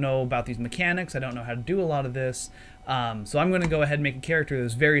 I don't know about these mechanics. I don't know how to do a lot of this. So I'm going to go ahead and make a character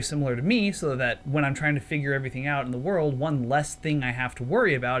that's very similar to me so that when I'm trying to figure everything out in the world, one less thing I have to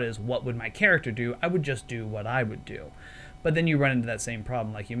worry about is what would my character do? I would just do what I would do. But then you run into that same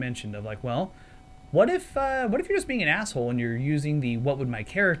problem like you mentioned of like, well, what if you're just being an asshole and you're using the what would my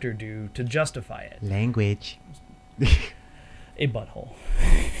character do to justify it? Language. A butthole.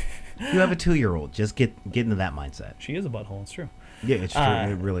 You have a 2-year-old. Just get into that mindset. She is a butthole. It's true. Yeah, it's true.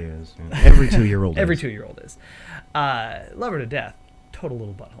 It really is. Every 2-year-old. Every 2-year-old is. Love her to death. Total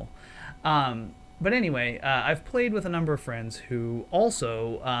little butthole. But anyway, I've played with a number of friends who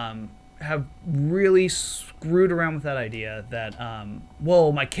also have really screwed around with that idea that,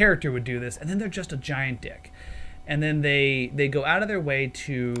 my character would do this, and then they're just a giant dick. And then they go out of their way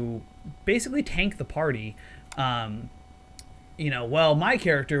to basically tank the party. My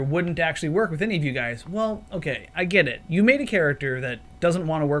character wouldn't actually work with any of you guys. Well, okay, I get it. You made a character that doesn't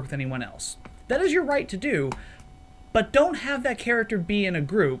want to work with anyone else. That is your right to do, but don't have that character be in a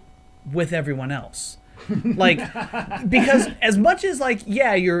group with everyone else. Because as much as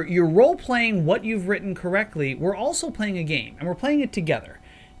you're role-playing what you've written correctly, we're also playing a game, and we're playing it together.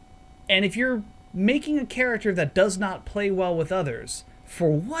 And if you're making a character that does not play well with others,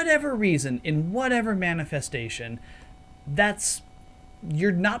 for whatever reason, in whatever manifestation,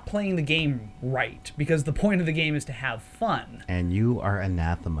 you're not playing the game right, because the point of the game is to have fun. And you are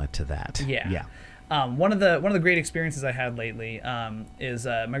anathema to that. Yeah. One of the great experiences I had lately is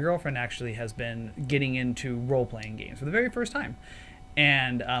my girlfriend actually has been getting into role-playing games for the very first time,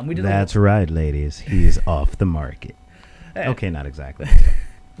 and we did. That's right, ladies. He's off the market. Okay, not exactly.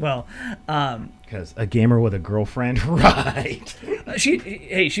 Well, because a gamer with a girlfriend, right?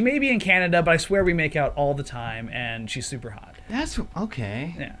 She may be in Canada, but I swear we make out all the time, and she's super hot. That's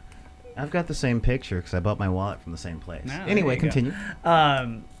okay. Yeah, I've got the same picture because I bought my wallet from the same place. Oh, anyway, continue.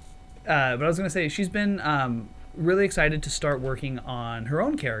 But I was going to say, she's been really excited to start working on her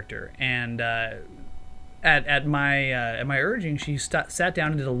own character. And at my urging, she sat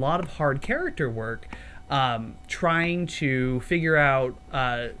down and did a lot of hard character work, trying to figure out,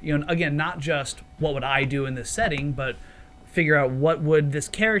 again, not just what would I do in this setting, but figure out what would this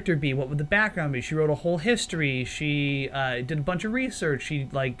character be, what would the background be. She wrote a whole history. She did a bunch of research. She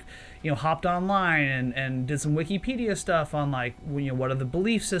hopped online and did some Wikipedia stuff on what are the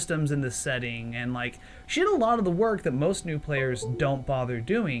belief systems in this setting, and she did a lot of the work that most new players don't bother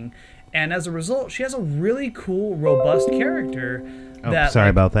doing. And as a result, she has a really cool, robust character. Sorry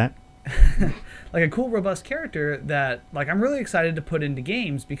about that. like a cool, robust character that like I'm really excited to put into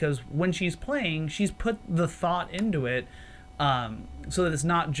games, because when she's playing, she's put the thought into it, so that it's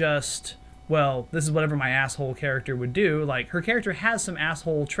not just, well, this is whatever my asshole character would do. Like, her character has some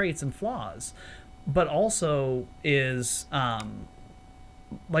asshole traits and flaws, but also is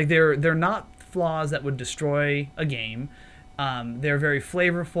like they're not flaws that would destroy a game. They're very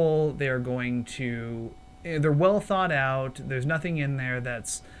flavorful. They're well thought out. There's nothing in there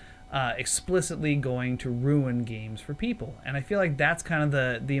that's explicitly going to ruin games for people. And I feel like that's kind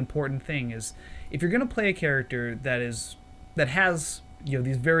of the important thing, is if you're going to play a character that has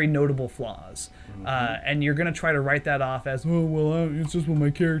these very notable flaws, and you're going to try to write that off as, oh well, it's just what my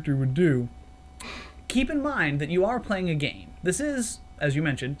character would do. Keep in mind that you are playing a game. This is, as you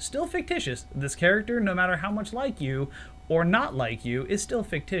mentioned, still fictitious. This character, no matter how much like you or not like you, is still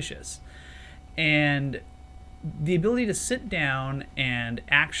fictitious. And the ability to sit down and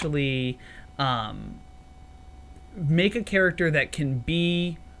actually make a character that can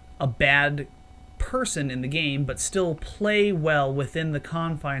be a bad person in the game but still play well within the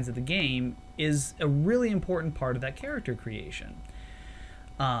confines of the game is a really important part of that character creation.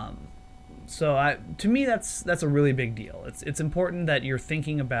 So to me, that's a really big deal. It's important that you're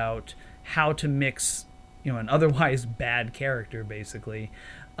thinking about how to mix, an otherwise bad character, basically,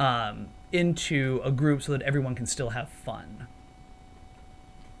 into a group so that everyone can still have fun.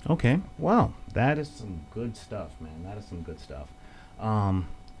 Okay, well, that is some good stuff, man. That is some good stuff.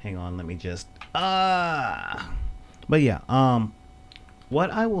 Hang on, let me just but yeah,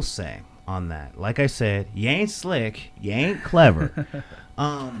 what I will say on that, like I said, you ain't slick, you ain't clever.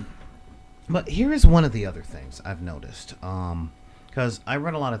 But here is one of the other things I've noticed, because I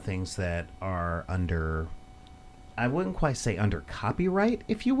run a lot of things that are under, I wouldn't quite say under copyright,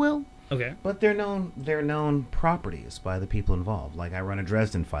 if you will. Okay. But they're known properties by the people involved. Like, I run a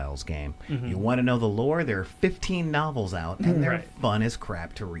Dresden Files game. Mm-hmm. You want to know the lore? There are 15 novels out, and they're fun as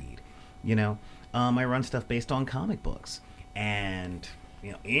crap to read. I run stuff based on comic books, and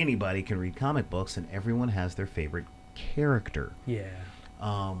anybody can read comic books, and everyone has their favorite character. Yeah.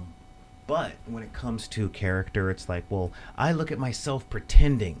 But when it comes to character, it's like, well, I look at myself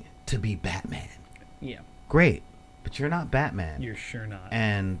pretending to be Batman. Yeah. Great. But you're not Batman. You're sure not.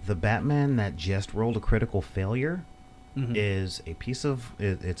 And the Batman that just rolled a critical failure is a piece of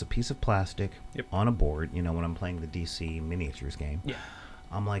plastic on a board. When I'm playing the DC miniatures game,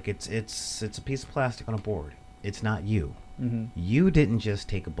 I'm like, it's a piece of plastic on a board. It's not you. Mm-hmm. You didn't just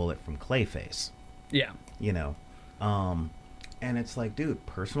take a bullet from Clayface. Yeah. And it's like, dude,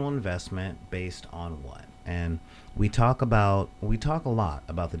 personal investment based on what? And we talk a lot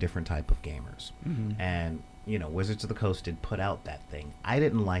about the different type of gamers. Mm-hmm. And Wizards of the Coast did put out that thing. I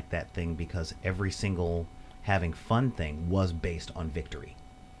didn't like that thing because every single having fun thing was based on victory.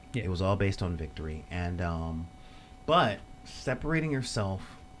 Yeah. It was all based on victory. And but separating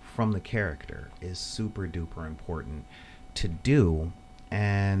yourself from the character is super duper important to do.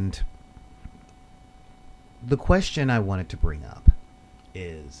 And the question I wanted to bring up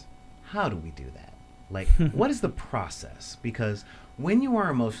is, how do we do that? Like, what is the process? Because when you are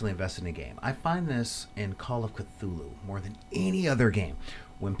emotionally invested in a game, I find this in Call of Cthulhu more than any other game.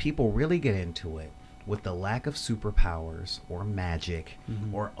 When people really get into it, with the lack of superpowers or magic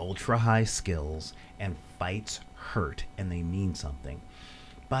or ultra high skills, and fights hurt and they mean something,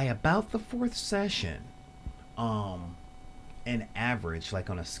 by about the fourth session, an average, like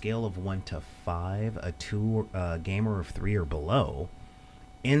on a scale of 1 to 5, a gamer of 3 or below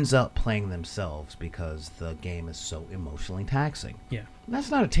ends up playing themselves because the game is so emotionally taxing. Yeah. And that's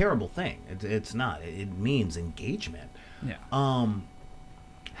not a terrible thing. It's not. It means engagement. Yeah.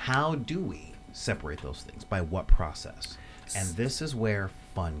 How do we separate those things? By what process? And this is where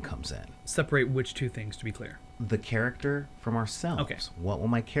fun comes in. Separate which two things, to be clear? The character from ourselves. Okay. What will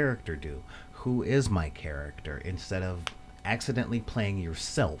my character do? Who is my character? Instead of accidentally playing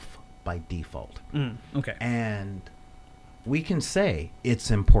yourself by default. Okay. And we can say it's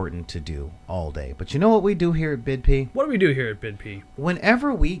important to do all day. But you know what we do here at BidP? What do we do here at BidP?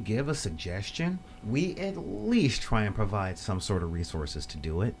 Whenever we give a suggestion, we at least try and provide some sort of resources to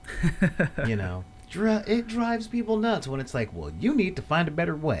do it. It drives people nuts when it's like, well, you need to find a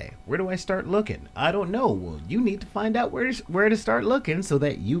better way. Where do I start looking? I don't know. Well, you need to find out where to start looking so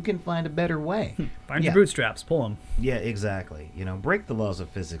that you can find a better way. Find your bootstraps, pull them. Yeah, exactly. Break the laws of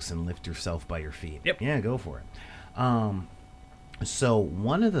physics and lift yourself by your feet. Yep. Yeah, go for it. So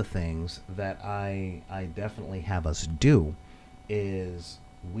one of the things that I definitely have us do is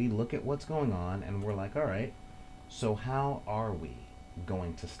we look at what's going on and we're like, all right, so how are we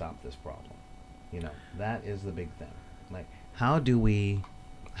going to stop this problem? That is the big thing. Like, how do we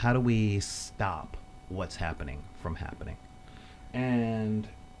how do we stop what's happening from happening? And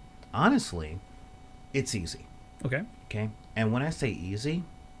honestly, it's easy. Okay. Okay. And when I say easy,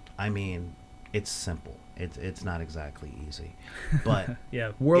 I mean it's simple. It's not exactly easy, but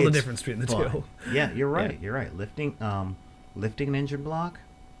Yeah, world of it's difference between the fun. two. Yeah, you're right. Yeah. You're right. Lifting an engine block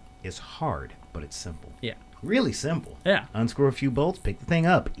is hard, but it's simple. Yeah. Really simple. Yeah. Unscrew a few bolts, pick the thing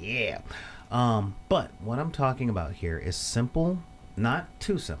up. Yeah. But what I'm talking about here is simple, not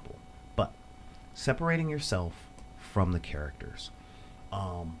too simple, but separating yourself from the characters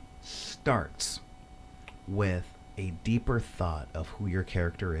starts with a deeper thought of who your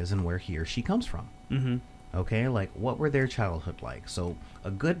character is and where he or she comes from. Mm-hmm. Okay, like what were their childhood like? So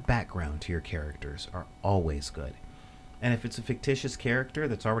a good background to your characters are always good. And if it's a fictitious character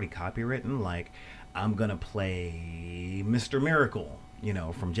that's already copywritten, like I'm gonna play Mr. Miracle, you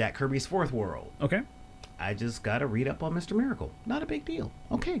know, from Jack Kirby's Fourth World. Okay. I just gotta read up on Mr. Miracle. Not a big deal.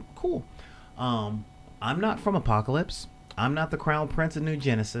 Okay, cool. I'm not from Apocalypse. I'm not the Crown Prince of New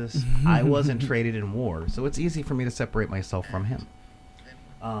Genesis. I wasn't traded in war, so it's easy for me to separate myself from him.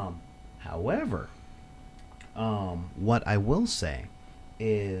 However, what I will say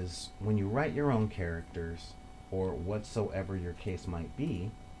is when you write your own characters, or whatsoever your case might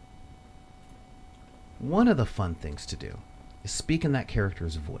be, one of the fun things to do is speak in that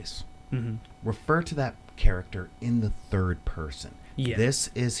character's voice. Mm-hmm. Refer to that character in the third person. Yeah. This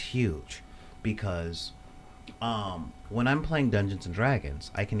is huge because when I'm playing Dungeons and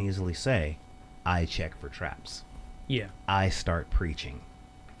Dragons, I can easily say, I check for traps. Yeah. I start preaching.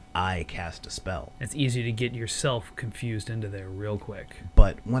 I cast a spell. It's easy to get yourself confused into there real quick.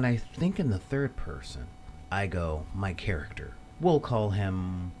 But when I think in the third person, I go, my character. We'll call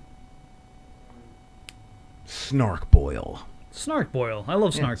him Snarkboil. Snarkboil. I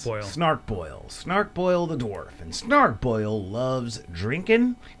love Yes, Snarkboil. Snarkboil. Snarkboil the dwarf. And Snarkboil loves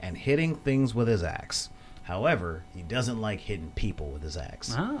drinking and hitting things with his axe. However, he doesn't like hitting people with his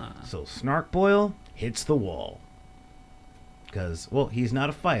axe. Ah. So Snarkboil hits the wall. Because, well, he's not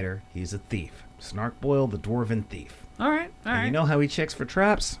a fighter, he's a thief. Snarkboil the dwarven thief. All right. All And right. you know how he checks for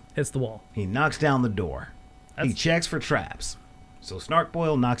traps? Hits the wall. He knocks down the door. He That's- checks for traps. So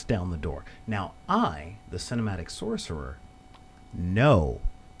Snarkboil knocks down the door. Now I, the cinematic sorcerer, know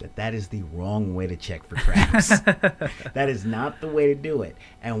that that is the wrong way to check for traps. That is not the way to do it.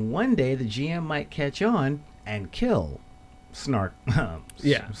 And one day the GM might catch on and kill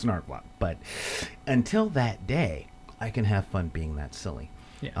Snarkblock. But until that day, I can have fun being that silly.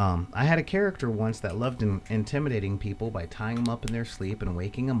 Yeah. I had a character once that loved intimidating people by tying them up in their sleep and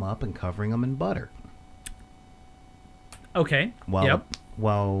waking them up and covering them in butter. Okay. While, Yep.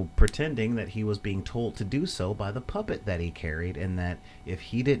 while pretending that he was being told to do so by the puppet that he carried, and that if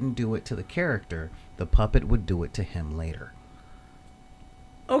he didn't do it to the character, the puppet would do it to him later.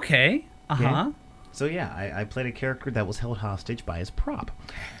 Okay. Uh-huh. Okay. So yeah, I played a character that was held hostage by his prop.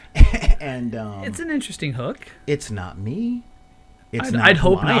 And It's an interesting hook. it's not me. It's I'd- not I'd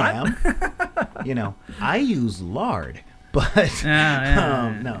who hope I not. am. You know, I use lard, but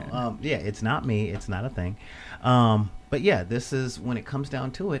yeah, it's not me. It's not a thing. But yeah, this is when it comes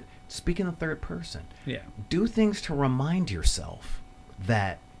down to it. Speak in the third person. Yeah. Do things to remind yourself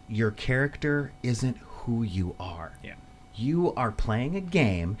that your character isn't who you are. Yeah. You are playing a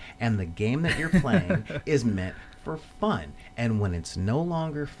game, and the game that you're playing is meant for fun. And when it's no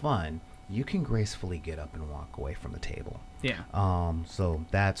longer fun, you can gracefully get up and walk away from the table. Yeah. So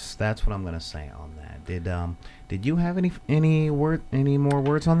that's what I'm gonna say on that. Did you have any more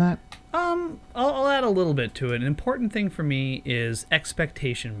words on that? I'll add a little bit to it. An important thing for me is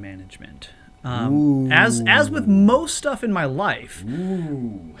expectation management. Ooh. As with most stuff in my life,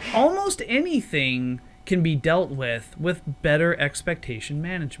 Ooh. almost anything can be dealt with better expectation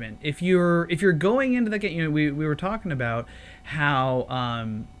management. If you're going into the game, you know, we were talking about how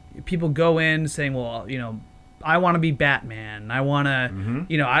people go in saying, well, you know, I want to be Batman. I want to,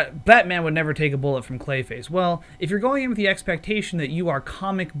 you know, Batman would never take a bullet from Clayface. Well, if you're going in with the expectation that you are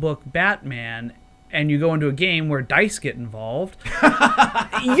comic book Batman and you go into a game where dice get involved,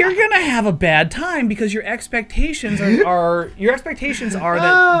 you're gonna have a bad time because your expectations are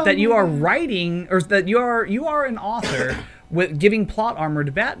that you are writing, or that you are an author with giving plot armor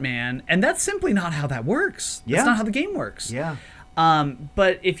to Batman, and that's simply not how that works. Yeah. That's not how the game works. Yeah.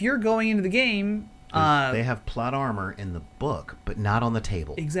 But if you're going into the game, They have plot armor in the book, but not on the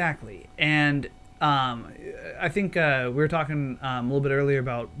table. exactly, and I think we were talking a little bit earlier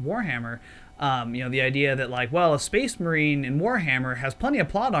about Warhammer. You know, the idea that, like, well, a Space Marine in Warhammer has plenty of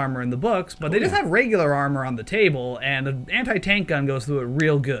plot armor in the books, but they just have regular armor on the table, and an anti-tank gun goes through it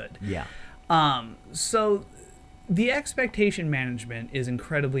real good. Yeah. So the expectation management is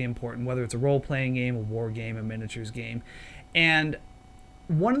incredibly important, whether it's a role-playing game, a war game, a miniatures game. And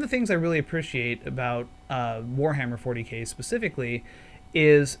one of the things I really appreciate about Warhammer 40K specifically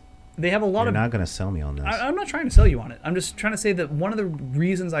is they have a lot You're of... not going to sell me on this. I'm not trying to sell you on it. I'm just trying to say that one of the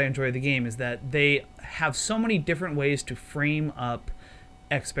reasons I enjoy the game is that they have so many different ways to frame up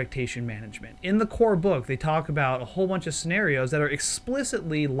expectation management. In the core book, they talk about a whole bunch of scenarios that are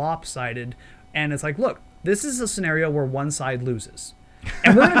explicitly lopsided, and it's like, look, this is a scenario where one side loses.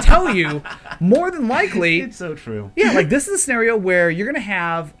 And we're going to tell you, more than likely... It's so true. Yeah, like this is a scenario where you're going to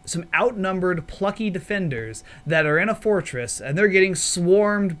have some outnumbered, plucky defenders that are in a fortress, and they're getting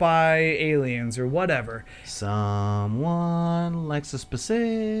swarmed by aliens or whatever. Someone likes a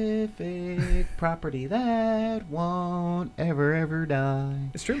specific property that won't ever die.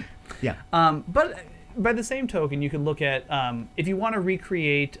 It's true. Yeah. But by the same token, you could look at if you want to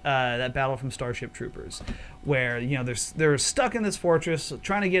recreate that battle from Starship Troopers, where they're stuck in this fortress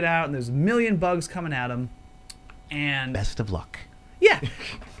trying to get out, and there's a million bugs coming at them, and Best of luck. yeah.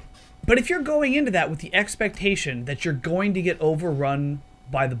 But if you're going into that with the expectation that you're going to get overrun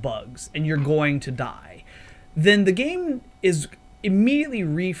by the bugs and you're going to die, then the game is immediately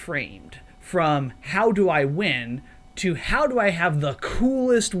reframed from how do I win to how do I have the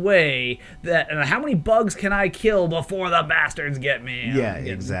coolest way that, and how many bugs can I kill before the bastards get me? Yeah,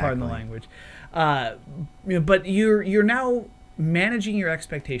 exactly. Pardon the language. But you're now managing your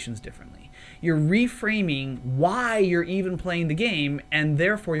expectations differently. You're reframing why you're even playing the game, and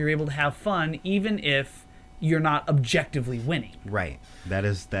therefore you're able to have fun even if you're not objectively winning. Right. That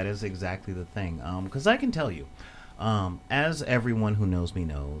is exactly the thing. Because I can tell you, as everyone who knows me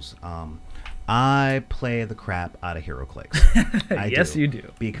knows, I play the crap out of HeroClix. Yes, you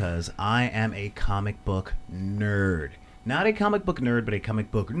do. Because I am a comic book nerd. Not a comic book nerd, but a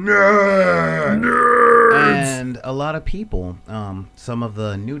comic book nerd. Nerds! And a lot of people, some of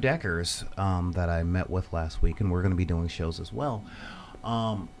the new deckers that I met with last week, and we're going to be doing shows as well,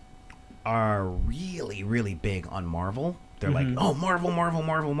 are really, really big on Marvel. They're like, oh,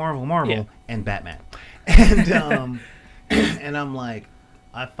 Marvel, Yeah. and Batman. And and I'm like,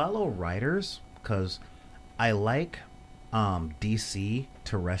 I follow writers because I like DC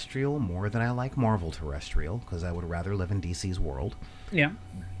terrestrial more than I like Marvel terrestrial, because I would rather live in DC's world. Yeah.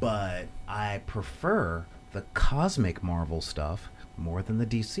 But I prefer the cosmic Marvel stuff more than the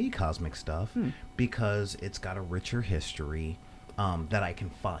DC cosmic stuff because it's got a richer history that I can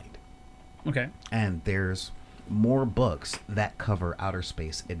find. Okay. And there's more books that cover outer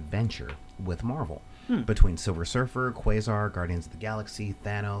space adventure with Marvel. Between Silver Surfer, Quasar, Guardians of the Galaxy,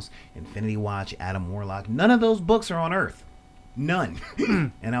 Thanos, Infinity Watch, Adam Warlock, none of those books are on Earth. None.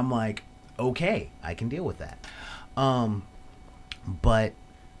 And I'm like, okay, I can deal with that. But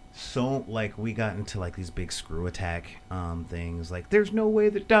so, like, we got into, like, these big screw attack things. Like, there's no way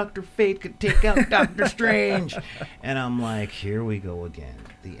that Dr. Fate could take out Doctor Strange. And I'm like, here we go again.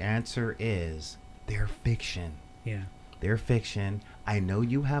 The answer is they're fiction. Yeah. They're fiction. I know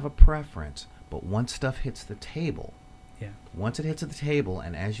you have a preference, but once stuff hits the table, once it hits the table,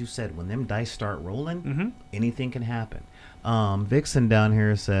 and as you said, when them dice start rolling, anything can happen. Vixen down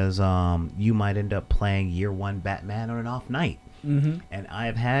here says you might end up playing year one Batman on an off night. And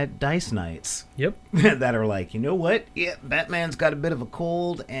I've had dice nights that are like, you know what? Yeah, Batman's got a bit of a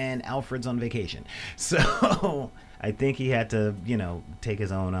cold and Alfred's on vacation. So I think he had to, take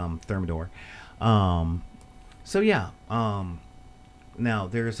his own Thermidor. Now,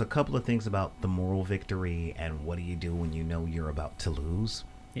 there's a couple of things about the moral victory and what do you do when you know you're about to lose.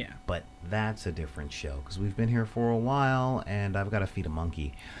 Yeah. But that's a different show because we've been here for a while and I've got to feed a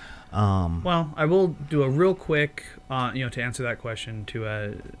monkey. Well, I will do a real quick, to answer that question,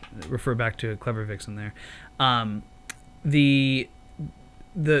 to refer back to Clever Vixen there. The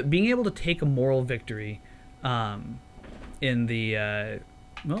being able to take a moral victory in the...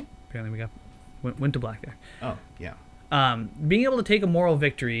 well, apparently we went to black there. Oh, yeah. Being able to take a moral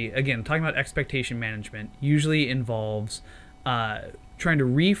victory, again, talking about expectation management, usually involves trying to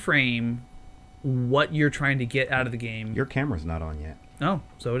reframe what you're trying to get out of the game. Your camera's not on yet. Oh,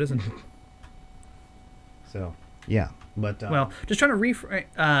 so it isn't. So, yeah. But well, just trying to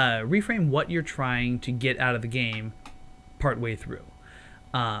reframe what you're trying to get out of the game partway through.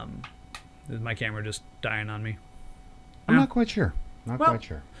 Is my camera just dying on me? I'm not quite sure. Not quite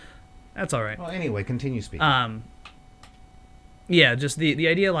sure. That's all right. Well, anyway, continue speaking. Yeah, just the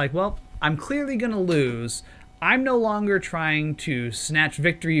idea like, well, I'm clearly going to lose. I'm no longer trying to snatch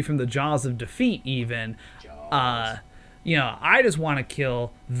victory from the jaws of defeat even. I just want to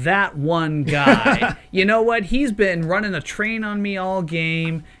kill that one guy. You know what? He's been running a train on me all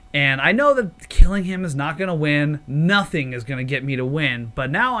game, And I know that killing him is not going to win. Nothing is going to get me to win. But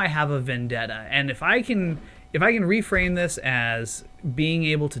now I have a vendetta. And if I can reframe this as being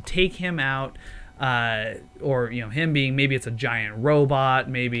able to take him out, or him being, maybe it's a giant robot,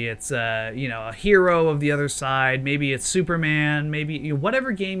 maybe it's a hero of the other side, maybe it's Superman, maybe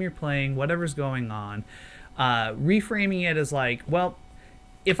whatever game you're playing, whatever's going on, reframing it as like, well,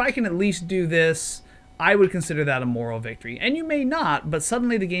 if I can at least do this, I would consider that a moral victory. And you may not, but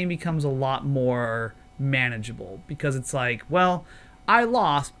suddenly the game becomes a lot more manageable, because it's like, well, I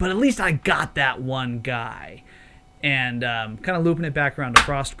lost, but at least I got that one guy. And kind of looping it back around to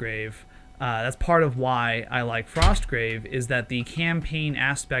Frostgrave, that's part of why I like Frostgrave, is that the campaign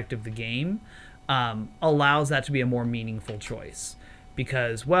aspect of the game allows that to be a more meaningful choice.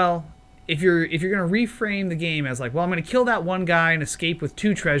 Because, well, if you're going to reframe the game as like, well, I'm going to kill that one guy and escape with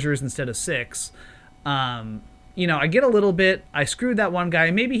 2 treasures instead of 6, I get a little bit, I screwed that one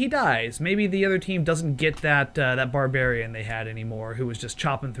guy, maybe he dies, maybe the other team doesn't get that barbarian they had anymore who was just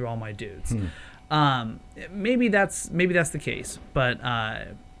chopping through all my dudes. Maybe that's the case, but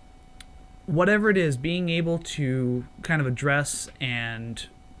whatever it is, being able to kind of address and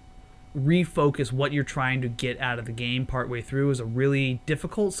refocus what you're trying to get out of the game partway through is a really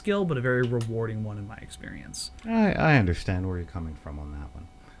difficult skill, but a very rewarding one in my experience. I understand where you're coming from on that one.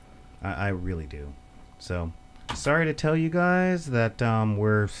 I really do. So, sorry to tell you guys that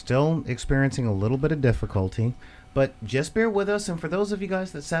we're still experiencing a little bit of difficulty, but just bear with us. And for those of you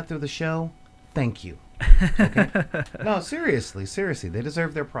guys that sat through the show, thank you. Okay? No, seriously, they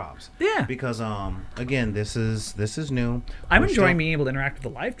deserve their props. Yeah. Because again, this is new. I'm enjoying being able to interact with the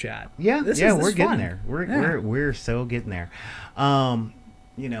live chat. Yeah, this we're is getting fun. there. We're so getting there.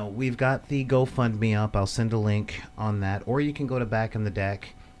 We've got the GoFundMe up. I'll send a link on that, or you can go to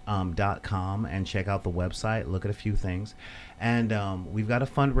backandthedeck.com and check out the website, look at a few things. And we've got a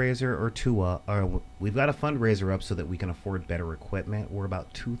fundraiser we've got a fundraiser up so that we can afford better equipment. We're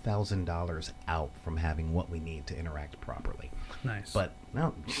about $2,000 out from having what we need to interact properly. Nice. But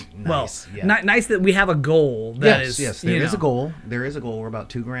no, nice. Well, yeah. Nice that we have a goal. There is a goal. There is a goal. We're about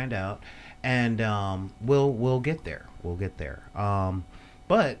 $2,000 out, and we'll get there. We'll get there.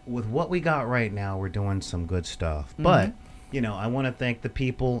 But with what we got right now, we're doing some good stuff. Mm-hmm. But I want to thank the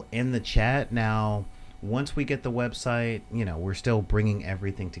people in the chat. Now, once we get the website, we're still bringing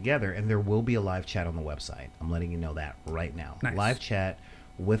everything together, and there will be a live chat on the website. I'm letting you know that right now. Nice. Live chat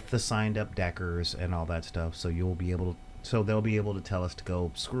with the signed up deckers and all that stuff. So they'll be able to tell us to go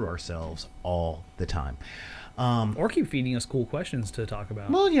screw ourselves all the time. Or keep feeding us cool questions to talk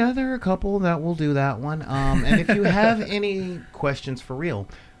about. Well, yeah, there are a couple that will do that one. And if you have any questions for real,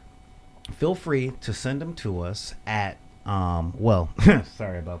 feel free to send them to us at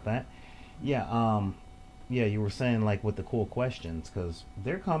sorry about that. Yeah, you were saying like with the cool questions, because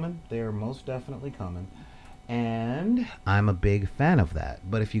they're coming. They're most definitely coming. And I'm a big fan of that.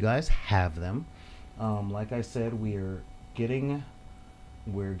 But if you guys have them, like I said, we're getting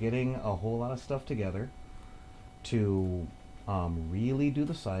a whole lot of stuff together to really do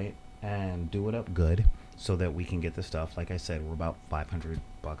the site and do it up good so that we can get the stuff. Like I said, we're about $500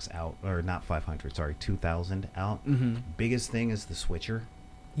 out, or not 500, sorry, 2,000 out. Mm-hmm. Biggest thing is the switcher.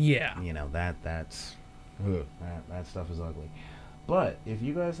 Yeah. That stuff is ugly. But if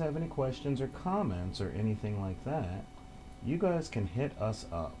you guys have any questions or comments or anything like that, you guys can hit us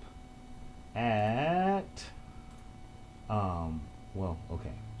up at one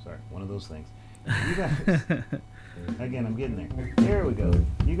of those things. You guys again, I'm getting there. There we go.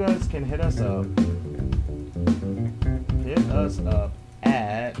 You guys can hit us up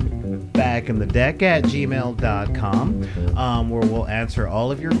at backandthedeck@gmail.com, where we'll answer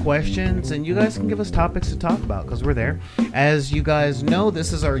all of your questions, and you guys can give us topics to talk about, because we're there. As you guys know,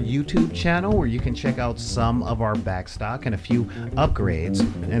 this is our YouTube channel where you can check out some of our back stock and a few upgrades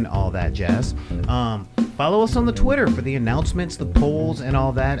and all that jazz. Follow us on the Twitter for the announcements, the polls, and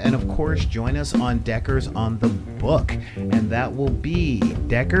all that. And of course, join us on Deckers on the Book, and that will be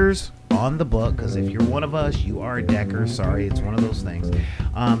Deckers on the Book, because if you're one of us, you are a Decker. Sorry, it's one of those things.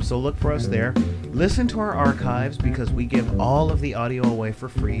 So look for us there. Listen to our archives, because we give all of the audio away for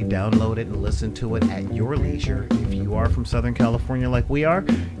free. Download it and listen to it at your leisure. If you are from Southern California like we are,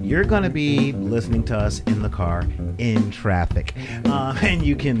 you're going to be listening to us in the car, in traffic. And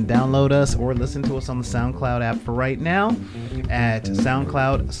you can download us or listen to us on the SoundCloud app for right now at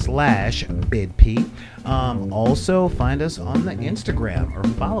SoundCloud/BidP. Also, find us on the Instagram, or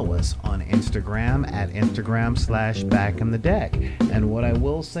follow us on Instagram at Instagram/BackInTheDeck. And what I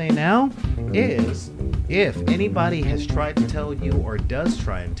will say now is, If anybody has tried to tell you or does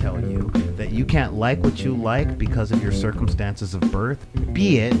try and tell you that you can't like what you like because of your circumstances of birth,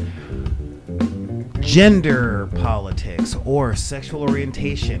 be it gender politics or sexual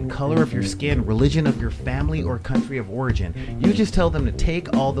orientation, color of your skin, religion of your family, or country of origin, you just tell them to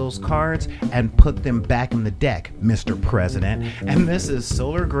take all those cards and put them back in the deck, Mr. President. And this is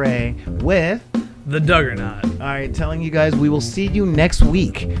Solar Gray with The Duggernaut. All right, telling you guys we will see you next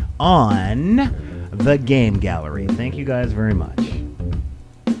week on The Game Gallery. Thank you guys very much.